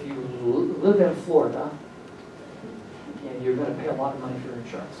know, if you live in Florida, you're going to pay a lot of money for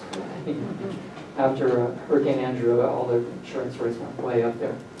insurance. After Hurricane Andrew, all the insurance rates went way up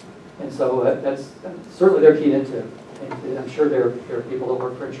there. And so that's certainly they're keyed into. And I'm sure there are people that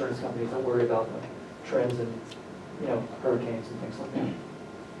work for insurance companies that worry about the trends and, you know, hurricanes and things like that.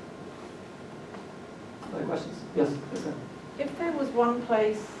 Other questions? Yes, sir. If there was one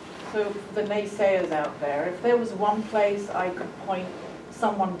place, so for the naysayers out there, if there was one place I could point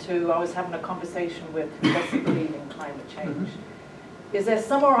someone to, I was having a conversation with who doesn't believe in climate change. Is there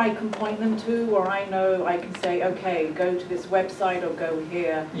somewhere I can point them to, or I know I can say, okay, go to this website or go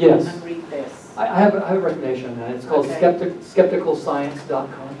here and read this? I have a recommendation on that. It's called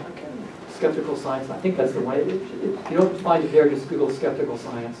skepticalscience.com. Okay. Skeptical Science, I think that's the one. If you don't find it there, just Google Skeptical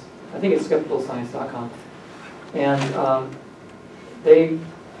Science. I think it's skepticalscience.com. And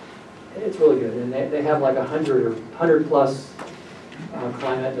it's really good. And they have like 100 plus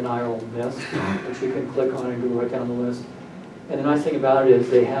climate denial myths, which you can click on and go right down the list. And the nice thing about it is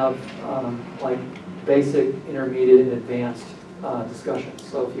they have like basic, intermediate, and advanced discussions.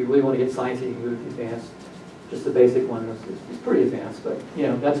 So if you really want to get sciencey, you can go to advanced. Just the basic one is pretty advanced, but you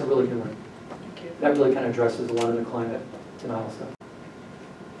know, that's a really good one. That really kind of addresses a lot of the climate denial stuff.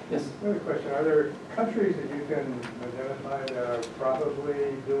 Yes? Another question, are there countries that you can identify that are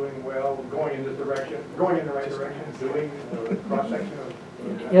probably doing well, going in this direction, going in the right direction, doing a cross-section of...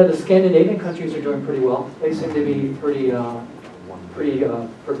 Yeah, the Scandinavian countries are doing pretty well. They seem to be pretty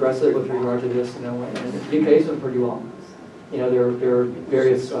progressive with regard to this, you know, and the UK is doing pretty well. You know, there are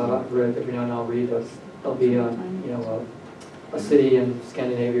various, every now and then I'll read, there'll be a city in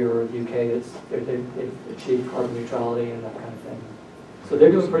Scandinavia or the UK they've achieved carbon neutrality and that kind of thing. So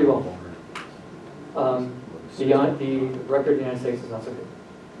they're doing pretty well. The record in the United States is not so good.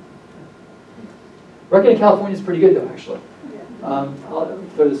 Record in California is pretty good though, actually. I'll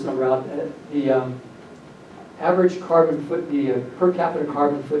throw this number out. The average carbon per capita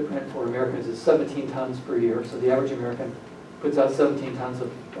carbon footprint for Americans is 17 tons per year. So the average American puts out 17 tons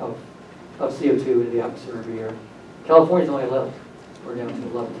of CO2 into the atmosphere every year. California's only 11. We're down to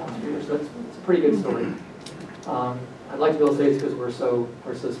 11 tons per year, so that's a pretty good story. I'd like to be able to say it's because we're so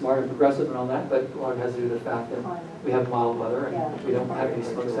smart and progressive and all that, but a lot of it has to do with the fact that we have mild weather and we don't have any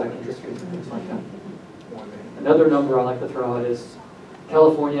smokestack industries and things like that. Another number I like to throw out is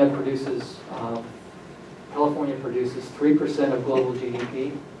California produces 3% of global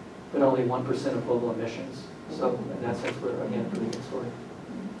GDP, but only 1% of global emissions. So in that sense, we're again a pretty good story.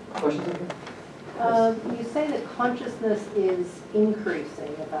 Questions? You say that consciousness is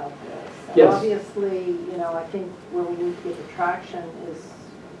increasing about this. Yes. Obviously, you know, I think where we need to get the traction is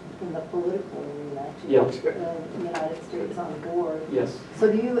in the political arena to Yes. get the United States on board. Yes.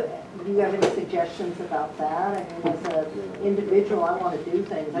 So do you have any suggestions about that? I mean, as an individual, I want to do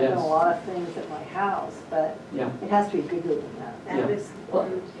things. I Yes. do a lot of things at my house, but Yeah. it has to be bigger than that. Yeah. Well,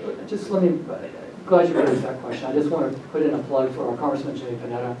 just let me, glad you raised that question. I just want to put in a plug for our Congressman Jimmy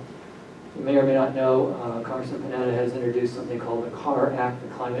Panetta. You may or may not know, Congressman Panetta has introduced something called the CAR Act,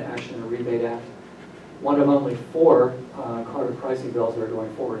 the Climate Action and Rebate Act. One of only 4 carbon pricing bills that are going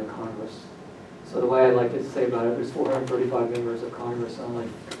forward in Congress. So the way I'd like to say about it, there's 435 members of Congress, and only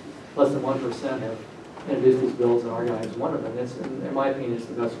less than 1% have introduced these bills, and our guy is one of them. It's, in my opinion, it's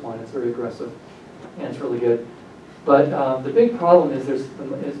the best one. It's very aggressive, and it's really good. But the big problem is you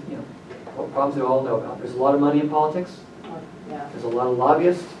know, what problems we all know about. There's a lot of money in politics. Yeah. There's a lot of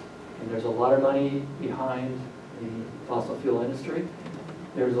lobbyists, and there's a lot of money behind the fossil fuel industry.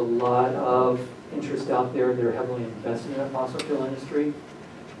 There's a lot of interest out there that are heavily invested in the fossil fuel industry.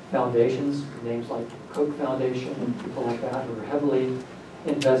 Foundations, names like Koch Foundation and people like that, who are heavily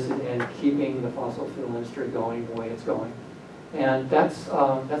invested in keeping the fossil fuel industry going the way it's going. And that's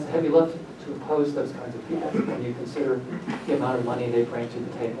a heavy lift to oppose those kinds of people when you consider the amount of money they bring to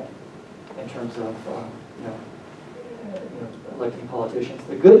the table in terms of you know, electing politicians.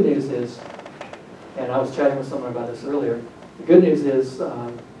 The good news is, and I was chatting with someone about this earlier, the good news is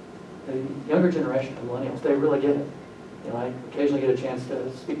the younger generation, the millennials, they really get it. You know, I occasionally get a chance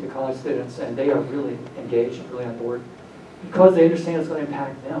to speak to college students, and they are really engaged and really on board because they understand it's going to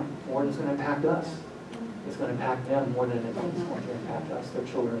impact them more than it's going to impact us. It's going to impact them more than it's going to impact us, their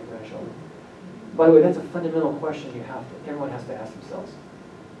children and grandchildren. By the way, that's a fundamental question everyone has to ask themselves.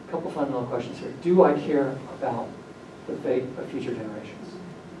 A couple fundamental questions here. Do I care about the fate of future generations?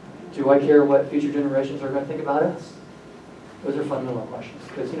 Do I care what future generations are going to think about us? Those are fundamental questions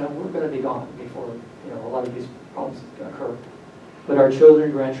because, you know, we're going to be gone before, you know, a lot of these problems can occur. But our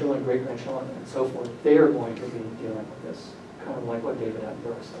children, grandchildren, great-grandchildren, and so forth, they are going to be dealing with this, kind of like what David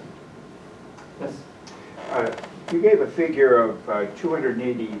Attenborough said. Yes? You gave a figure of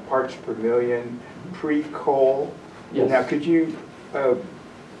 280 parts per million pre-coal. Yes. Now, could you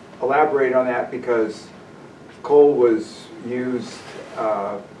elaborate on that? Because coal was used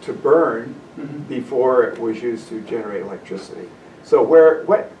to burn before it was used to generate electricity. So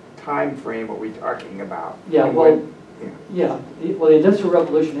what time frame are we talking about? Yeah, well, well, the Industrial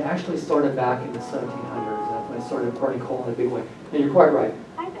Revolution actually started back in the 1700s. That's when they started burning coal in a big way. And you're quite right.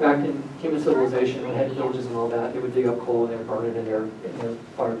 Back in human civilization, when they had villages and all that, they would dig up coal and they would burn it in their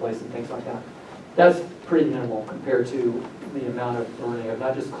fireplace and things like that. That's pretty minimal compared to the amount of burning of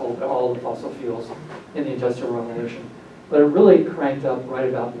not just coal, but all the fossil fuels in the Industrial Revolution. But it really cranked up right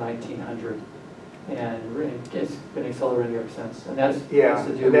about 1900, and it's been accelerating ever since. And that's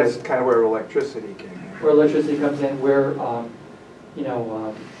to do that's with kind of where electricity came in. Where electricity comes in, where you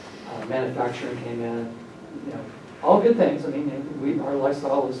know, manufacturing came in, you know, all good things. I mean, our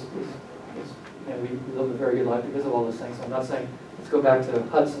lifestyle is you know, we live a very good life because of all those things. So I'm not saying let's go back to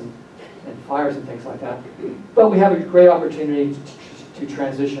huts and fires and things like that, but we have a great opportunity to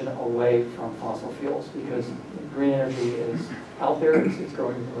transition away from fossil fuels because green energy is out there. It's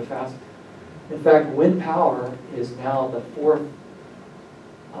growing really fast. In fact, wind power is now the 4th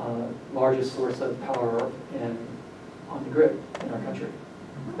largest source of power on the grid in our country.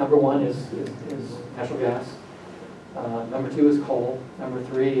 Number 1 is natural gas. Number 2 is coal. Number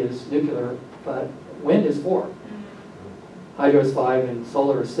 3 is nuclear. But wind is 4. Hydro is 5 and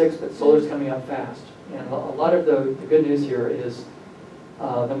solar is 6. But solar is coming up fast. And a lot of the good news here is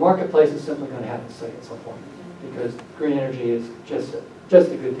the marketplace is simply going to have to say at some point because green energy is just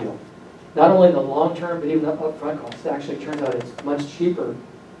a good deal. Not only in the long term, but even the upfront cost. It actually turns out it's much cheaper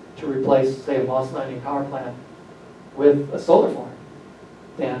to replace, say, a Moss Landing power plant with a solar farm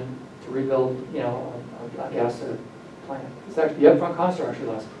than to rebuild, you know, a gas plant. It's actually, the upfront costs are actually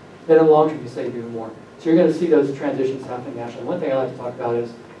less. Then in the long term, you save even more. So you're going to see those transitions happening nationally. One thing I like to talk about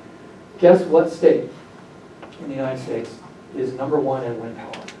is, guess what state in the United States is number 1 in wind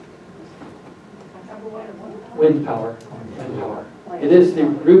power? Wind power. Wind power. It is the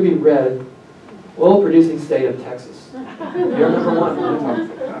ruby red oil-producing state of Texas. You're number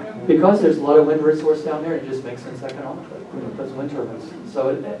one. Because there's a lot of wind resource down there, it just makes sense economically, those wind turbines.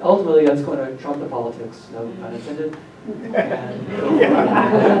 So ultimately, that's going to trump the politics, no pun intended. And, you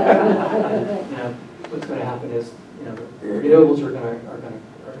know, what's going to happen is, you know, the renewables are going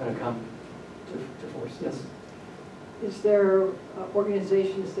to come to force. Yes. Is there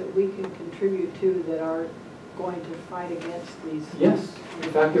organizations that we can contribute to that are going to fight against these? Yes.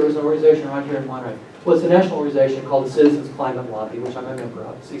 In fact, there was an organization right here in Monterey. Well, it's a national organization called the Citizens Climate Lobby, which I'm a member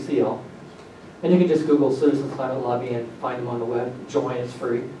of, CCL. And you can just Google Citizens Climate Lobby and find them on the web. Join, it's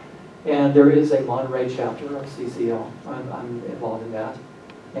free. And there is a Monterey chapter of CCL. I'm involved in that.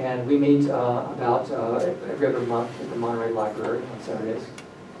 And we meet about every other month at the Monterey Library on Saturdays.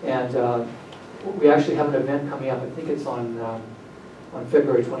 And we actually have an event coming up. I think it's on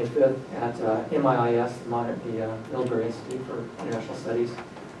February 25th at MIIS, the Military Institute for International Studies.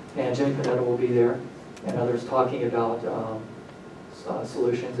 And Jimmy Panetta will be there, and others talking about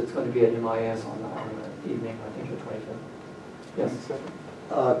solutions. It's going to be at MIIS on the evening, I think the 25th.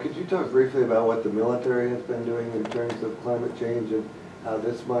 Yes? Could you talk briefly about what the military has been doing in terms of climate change and how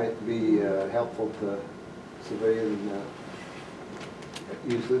this might be helpful to civilian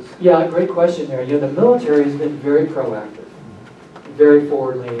uses? Yeah, great question there. You know, the military has been very proactive, very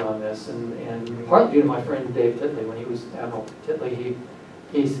forward-leaning on this, and partly due to my friend Dave Titley. When he was Admiral Titley, he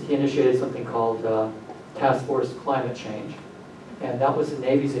initiated something called Task Force Climate Change, and that was the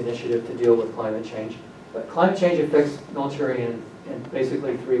Navy's initiative to deal with climate change. But climate change affects military in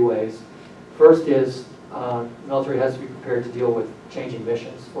basically three ways. First is military has to be prepared to deal with changing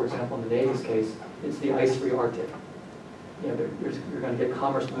missions. For example, in the Navy's case, it's the ice-free Arctic. You know, you're going to get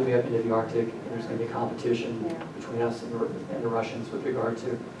commerce moving up into the Arctic, and there's going to be competition between us and the Russians with regard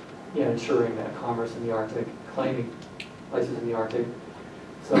to, you know, ensuring that commerce in the Arctic, claiming places in the Arctic.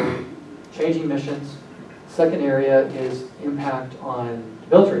 So, changing missions. Second area is impact on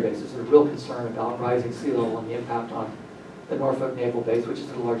military bases. There's a real concern about rising sea level and the impact on the Norfolk Naval Base, which is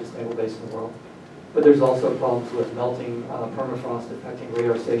the largest naval base in the world. But there's also problems with melting permafrost affecting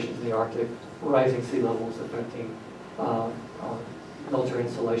radar stations in the Arctic, rising sea levels affecting military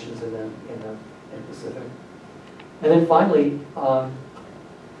installations in the Pacific. And then finally, the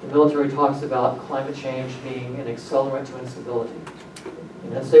military talks about climate change being an accelerant to instability.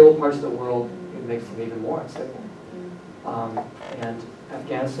 In unstable parts of the world, it makes them even more unstable. And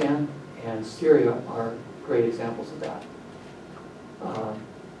Afghanistan and Syria are great examples of that.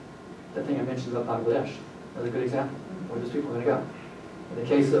 The thing I mentioned about Bangladesh, another good example. Where those people going to go? In the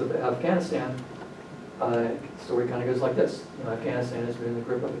case of Afghanistan, the story kind of goes like this. You know, Afghanistan has been in the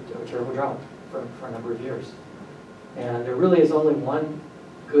grip of a terrible drought for a number of years. And there really is only one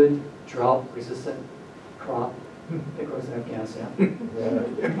good drought-resistant crop that grows in Afghanistan. You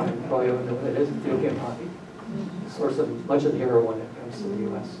probably don't know what it is. It's the opium poppy. The source of much of the heroin that comes to the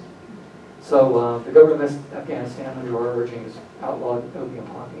U.S. So the government of Afghanistan, under our urging, has outlawed opium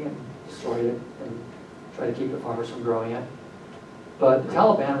poppy and destroyed it and tried to keep the farmers from growing it. But the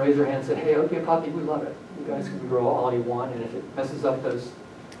Taliban raised their hand and said, hey, opium poppy, we love it. You guys can grow all you want, and if it messes up those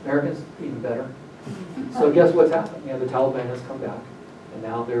Americans, even better. So guess what's happened? You know, the Taliban has come back, and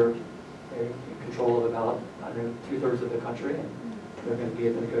now they're in control of about, I don't know, 2/3 of the country, and they're going to be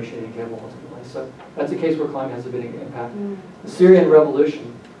at the negotiating table ultimately. So that's a case where climate has a big impact. The Syrian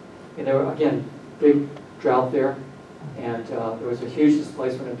revolution, you know, again, big drought there, and there was a huge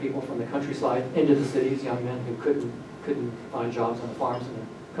displacement of people from the countryside into the cities, young men who couldn't find jobs on the farms in the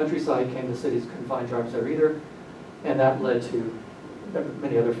countryside, came to cities, couldn't find jobs there either, and that led to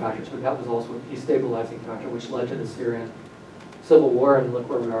many other factors, but that was also a destabilizing factor, which led to the Syrian civil war, and look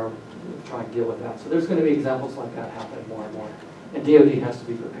where we are trying to deal with that. So there's going to be examples like that happening more and more, and DoD has to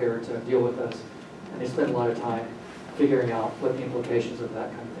be prepared to deal with this, and they spend a lot of time figuring out what the implications of that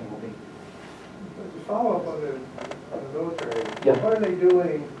kind of thing will be. To follow up on the military, Yeah. what are they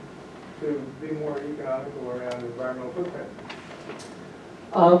doing to be more economical around environmental footprint?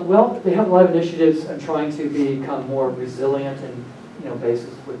 Well, they have a lot of initiatives in trying to become more resilient and, you know,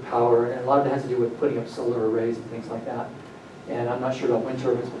 bases with power, and a lot of it has to do with putting up solar arrays and things like that. And I'm not sure about wind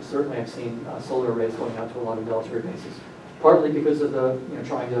turbines, but certainly I've seen solar arrays going out to a lot of military bases, partly because of the, you know,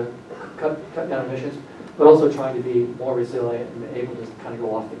 trying to cut down emissions, but also trying to be more resilient and able to kind of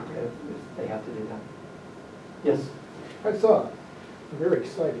go off the grid if they have to do that. Yes? I saw a very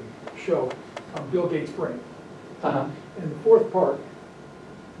exciting show on Bill Gates' brain. And the fourth part,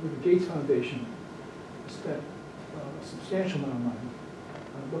 with the Gates Foundation, spent a substantial amount of money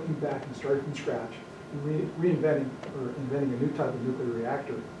looking back and starting from scratch and reinventing or inventing a new type of nuclear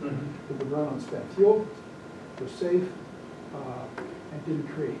reactor that would run on spent fuel, was safe, and didn't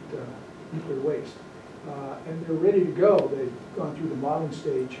create nuclear waste. And they're ready to go. They've gone through the modeling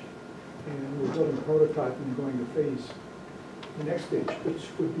stage, and we're building a prototype and going to phase the next stage, which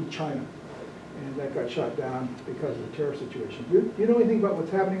would be China. And that got shot down because of the tariff situation. Do you know anything about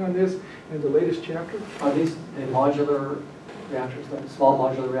what's happening on this and the latest chapter? Are these the modular reactors, like small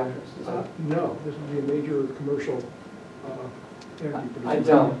modular reactors? Is that No, this would be a major commercial energy producer.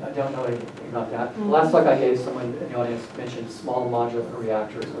 I don't know anything about that. The last talk I gave, someone in the audience mentioned small modular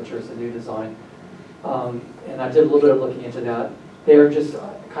reactors, which is a new design. And I did a little bit of looking into that. They are just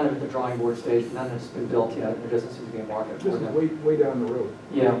kind of at the drawing board stage. None has been built yet. There doesn't seem to be a market for This them. is way down the road.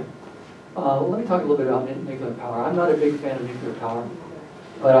 Yeah. Let me talk a little bit about nuclear power. I'm not a big fan of nuclear power,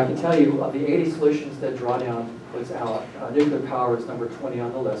 but I can tell you of the 80 solutions that Drawdown puts out, nuclear power is number 20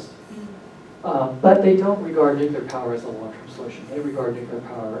 on the list. But they don't regard nuclear power as a long-term solution. They regard nuclear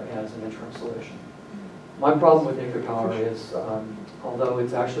power as an interim solution. My problem with nuclear power is, although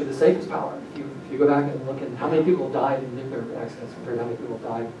it's actually the safest power, if you go back and look at how many people died in nuclear accidents compared to how many people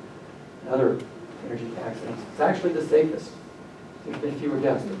died in other energy accidents, it's actually the safest. There's been fewer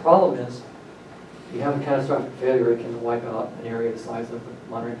deaths. The problem is, you have a catastrophic failure, it can wipe out an area the size of the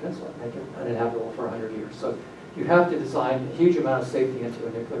Monterey Peninsula, make it uninhabitable for 100 years. So you have to design a huge amount of safety into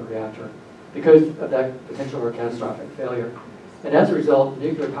a nuclear reactor because of that potential for catastrophic failure. And as a result,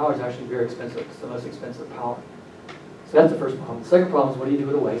 nuclear power is actually very expensive. It's the most expensive power. So that's the first problem. The second problem is, what do you do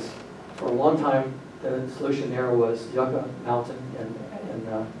with the waste? For a long time, the solution there was Yucca Mountain in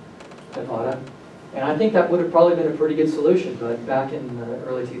Nevada. And I think that would have probably been a pretty good solution, but back in the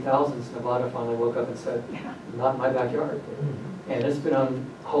early 2000s, Nevada finally woke up and said, not in my backyard. And it's been on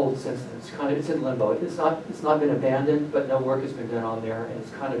hold since then. It's in limbo. It's not been abandoned, but no work has been done on there, and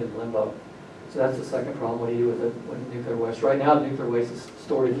it's kind of in limbo. So that's the second problem. What do you do with nuclear waste? Right now, nuclear waste is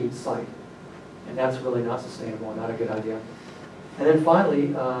stored at each site, and that's really not sustainable, not a good idea. And then finally,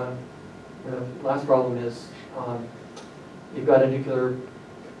 the last problem is you've got a nuclear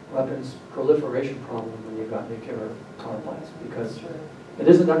weapons proliferation problem when you've got nuclear power plants, because it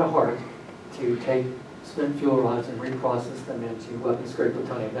isn't that hard to take spent fuel rods and reprocess them into weapons-grade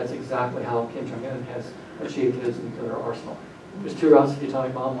plutonium. That's exactly how Kim Jong-un has achieved his nuclear arsenal. There's two routes to the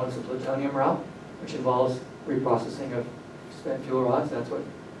atomic bomb. One is the plutonium route, which involves reprocessing of spent fuel rods. That's what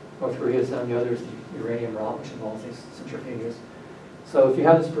North Korea has done. The other is the uranium route, which involves these centrifuges. So if you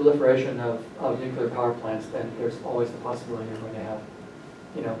have this proliferation of nuclear power plants, then there's always the possibility you're going to have,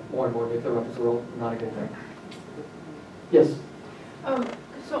 more and more nuclear weapons in the world. Not a good thing. Yes?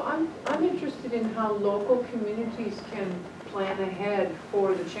 So I'm interested in how local communities can plan ahead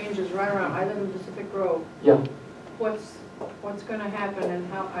for the changes right around. I live in Pacific Grove. Yeah. What's going to happen, and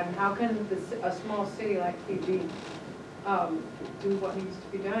how can a small city like PG do what needs to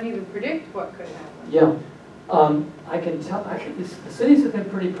be done, even predict what could happen? Yeah. I can tell. The cities have been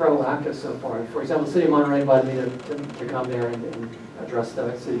pretty proactive so far. For example, the city of Monterey invited me to come there and address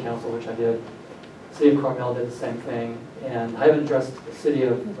the city council, which I did. The city of Carmel did the same thing, and I haven't addressed the city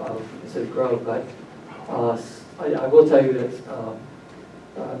of Pacific Grove, but I will tell you that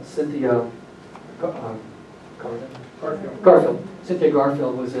Cynthia Garfield. Cynthia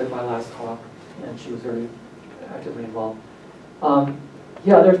Garfield was at my last talk, and she was very actively involved.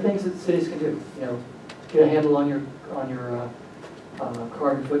 Yeah, there are things that cities can do. Get a handle on your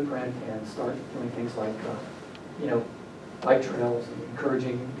carbon footprint and start doing things like bike trails and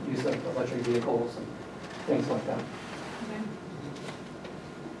encouraging use of electric vehicles and things like that.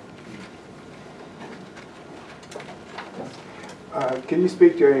 Can you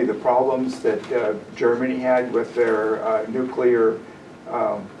speak to any of the problems that Germany had with their nuclear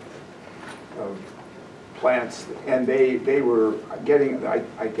plants? And they were getting,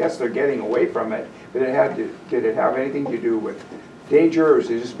 I guess they're getting away from it, but did it have anything to do with danger, or is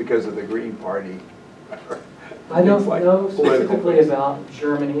it just because of the Green Party? I don't know specifically about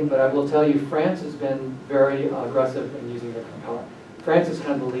Germany, but I will tell you France has been very aggressive in using nuclear power. France is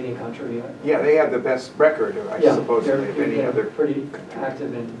kind of the leading country. Yeah, they have the best record, I suppose, of any other. They're pretty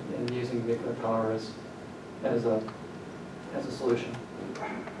active in using nuclear power as a solution.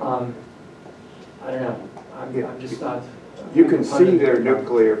 I don't know. I'm just not. You can see their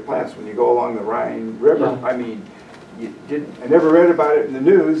nuclear plants when you go along the Rhine River. Yeah. I mean, I never read about it in the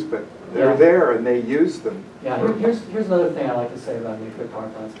news, but they're there and they use them. Yeah, here's another thing I like to say about nuclear power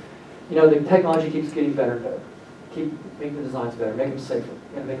plants. The technology keeps getting better and better. Keep making the designs better, make them safer,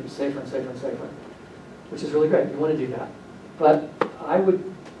 and make them safer and safer and safer, which is really great. You want to do that. But I would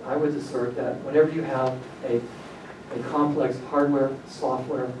assert that whenever you have a complex hardware,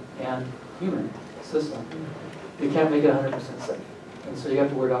 software, and human system, you can't make it 100% safe. And so you have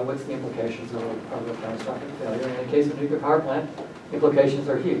to worry about what's the implications of a catastrophic failure. And in the case of a nuclear power plant, implications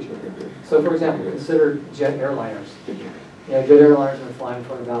are huge. So for example, consider jet airliners. Jet airliners have been flying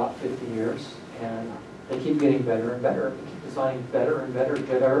for about 50 years, and they keep getting better and better. They keep designing better and better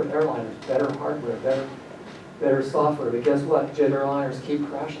jet airliners, better hardware, better software. But guess what? Jet airliners keep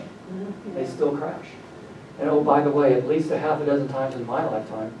crashing. They still crash. And oh, by the way, at least a half a dozen times in my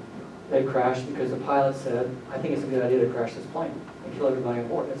lifetime, they've crashed because the pilot said, I think it's a good idea to crash this plane and kill everybody on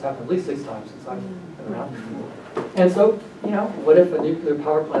board. It's happened at least 6 times since I've been around. And so, what if a nuclear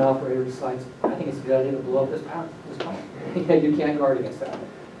power plant operator decides, I think it's a good idea to blow up this plant? You can't guard against that.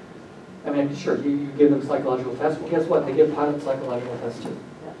 I mean, sure, you give them psychological tests. Well, guess what? They give pilots psychological tests too.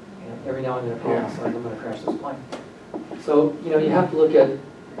 And every now and then a pilot decides, I'm going to crash this plane. So, you have to look at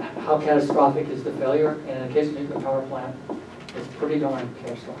how catastrophic is the failure, and in the case of a nuclear power plant, it's pretty darn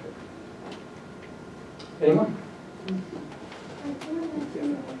catastrophic. Anyone?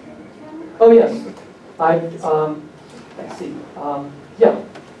 Oh, yes. Let's see. Yeah,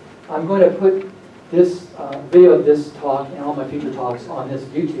 I'm going to put this video of this talk and all my future talks on this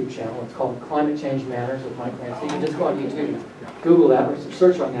YouTube channel. It's called Climate Change Matters with Mike Clancy. You can just go on YouTube, Google that, or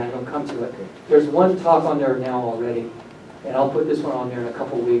search on that, and it'll come to it. There's one talk on there now already, and I'll put this one on there in a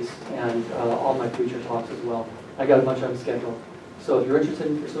couple of weeks, and all my future talks as well. I got a bunch of them scheduled. So if you're interested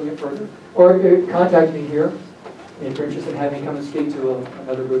in pursuing it further, or contact me here. If you're interested in having me come and speak to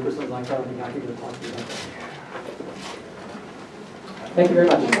another group or something like that, I'll be happy to talk to you about that. Thank you very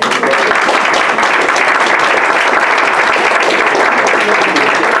much.